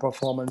theater and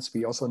performance.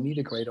 We also need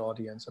a great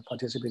audience, a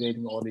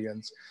participating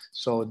audience.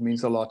 So it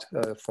means a lot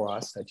for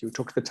us that you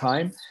took the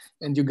time.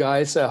 And you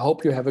guys,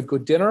 hope you have a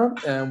good dinner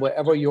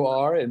wherever you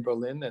are in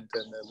Berlin and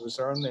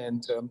Lucerne.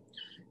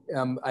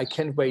 And I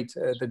can't wait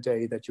the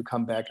day that you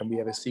come back and we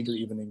have a Segal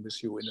evening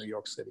with you in New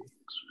York City.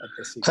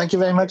 Thank you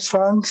very much,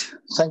 Frank.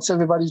 Thanks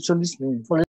everybody for listening.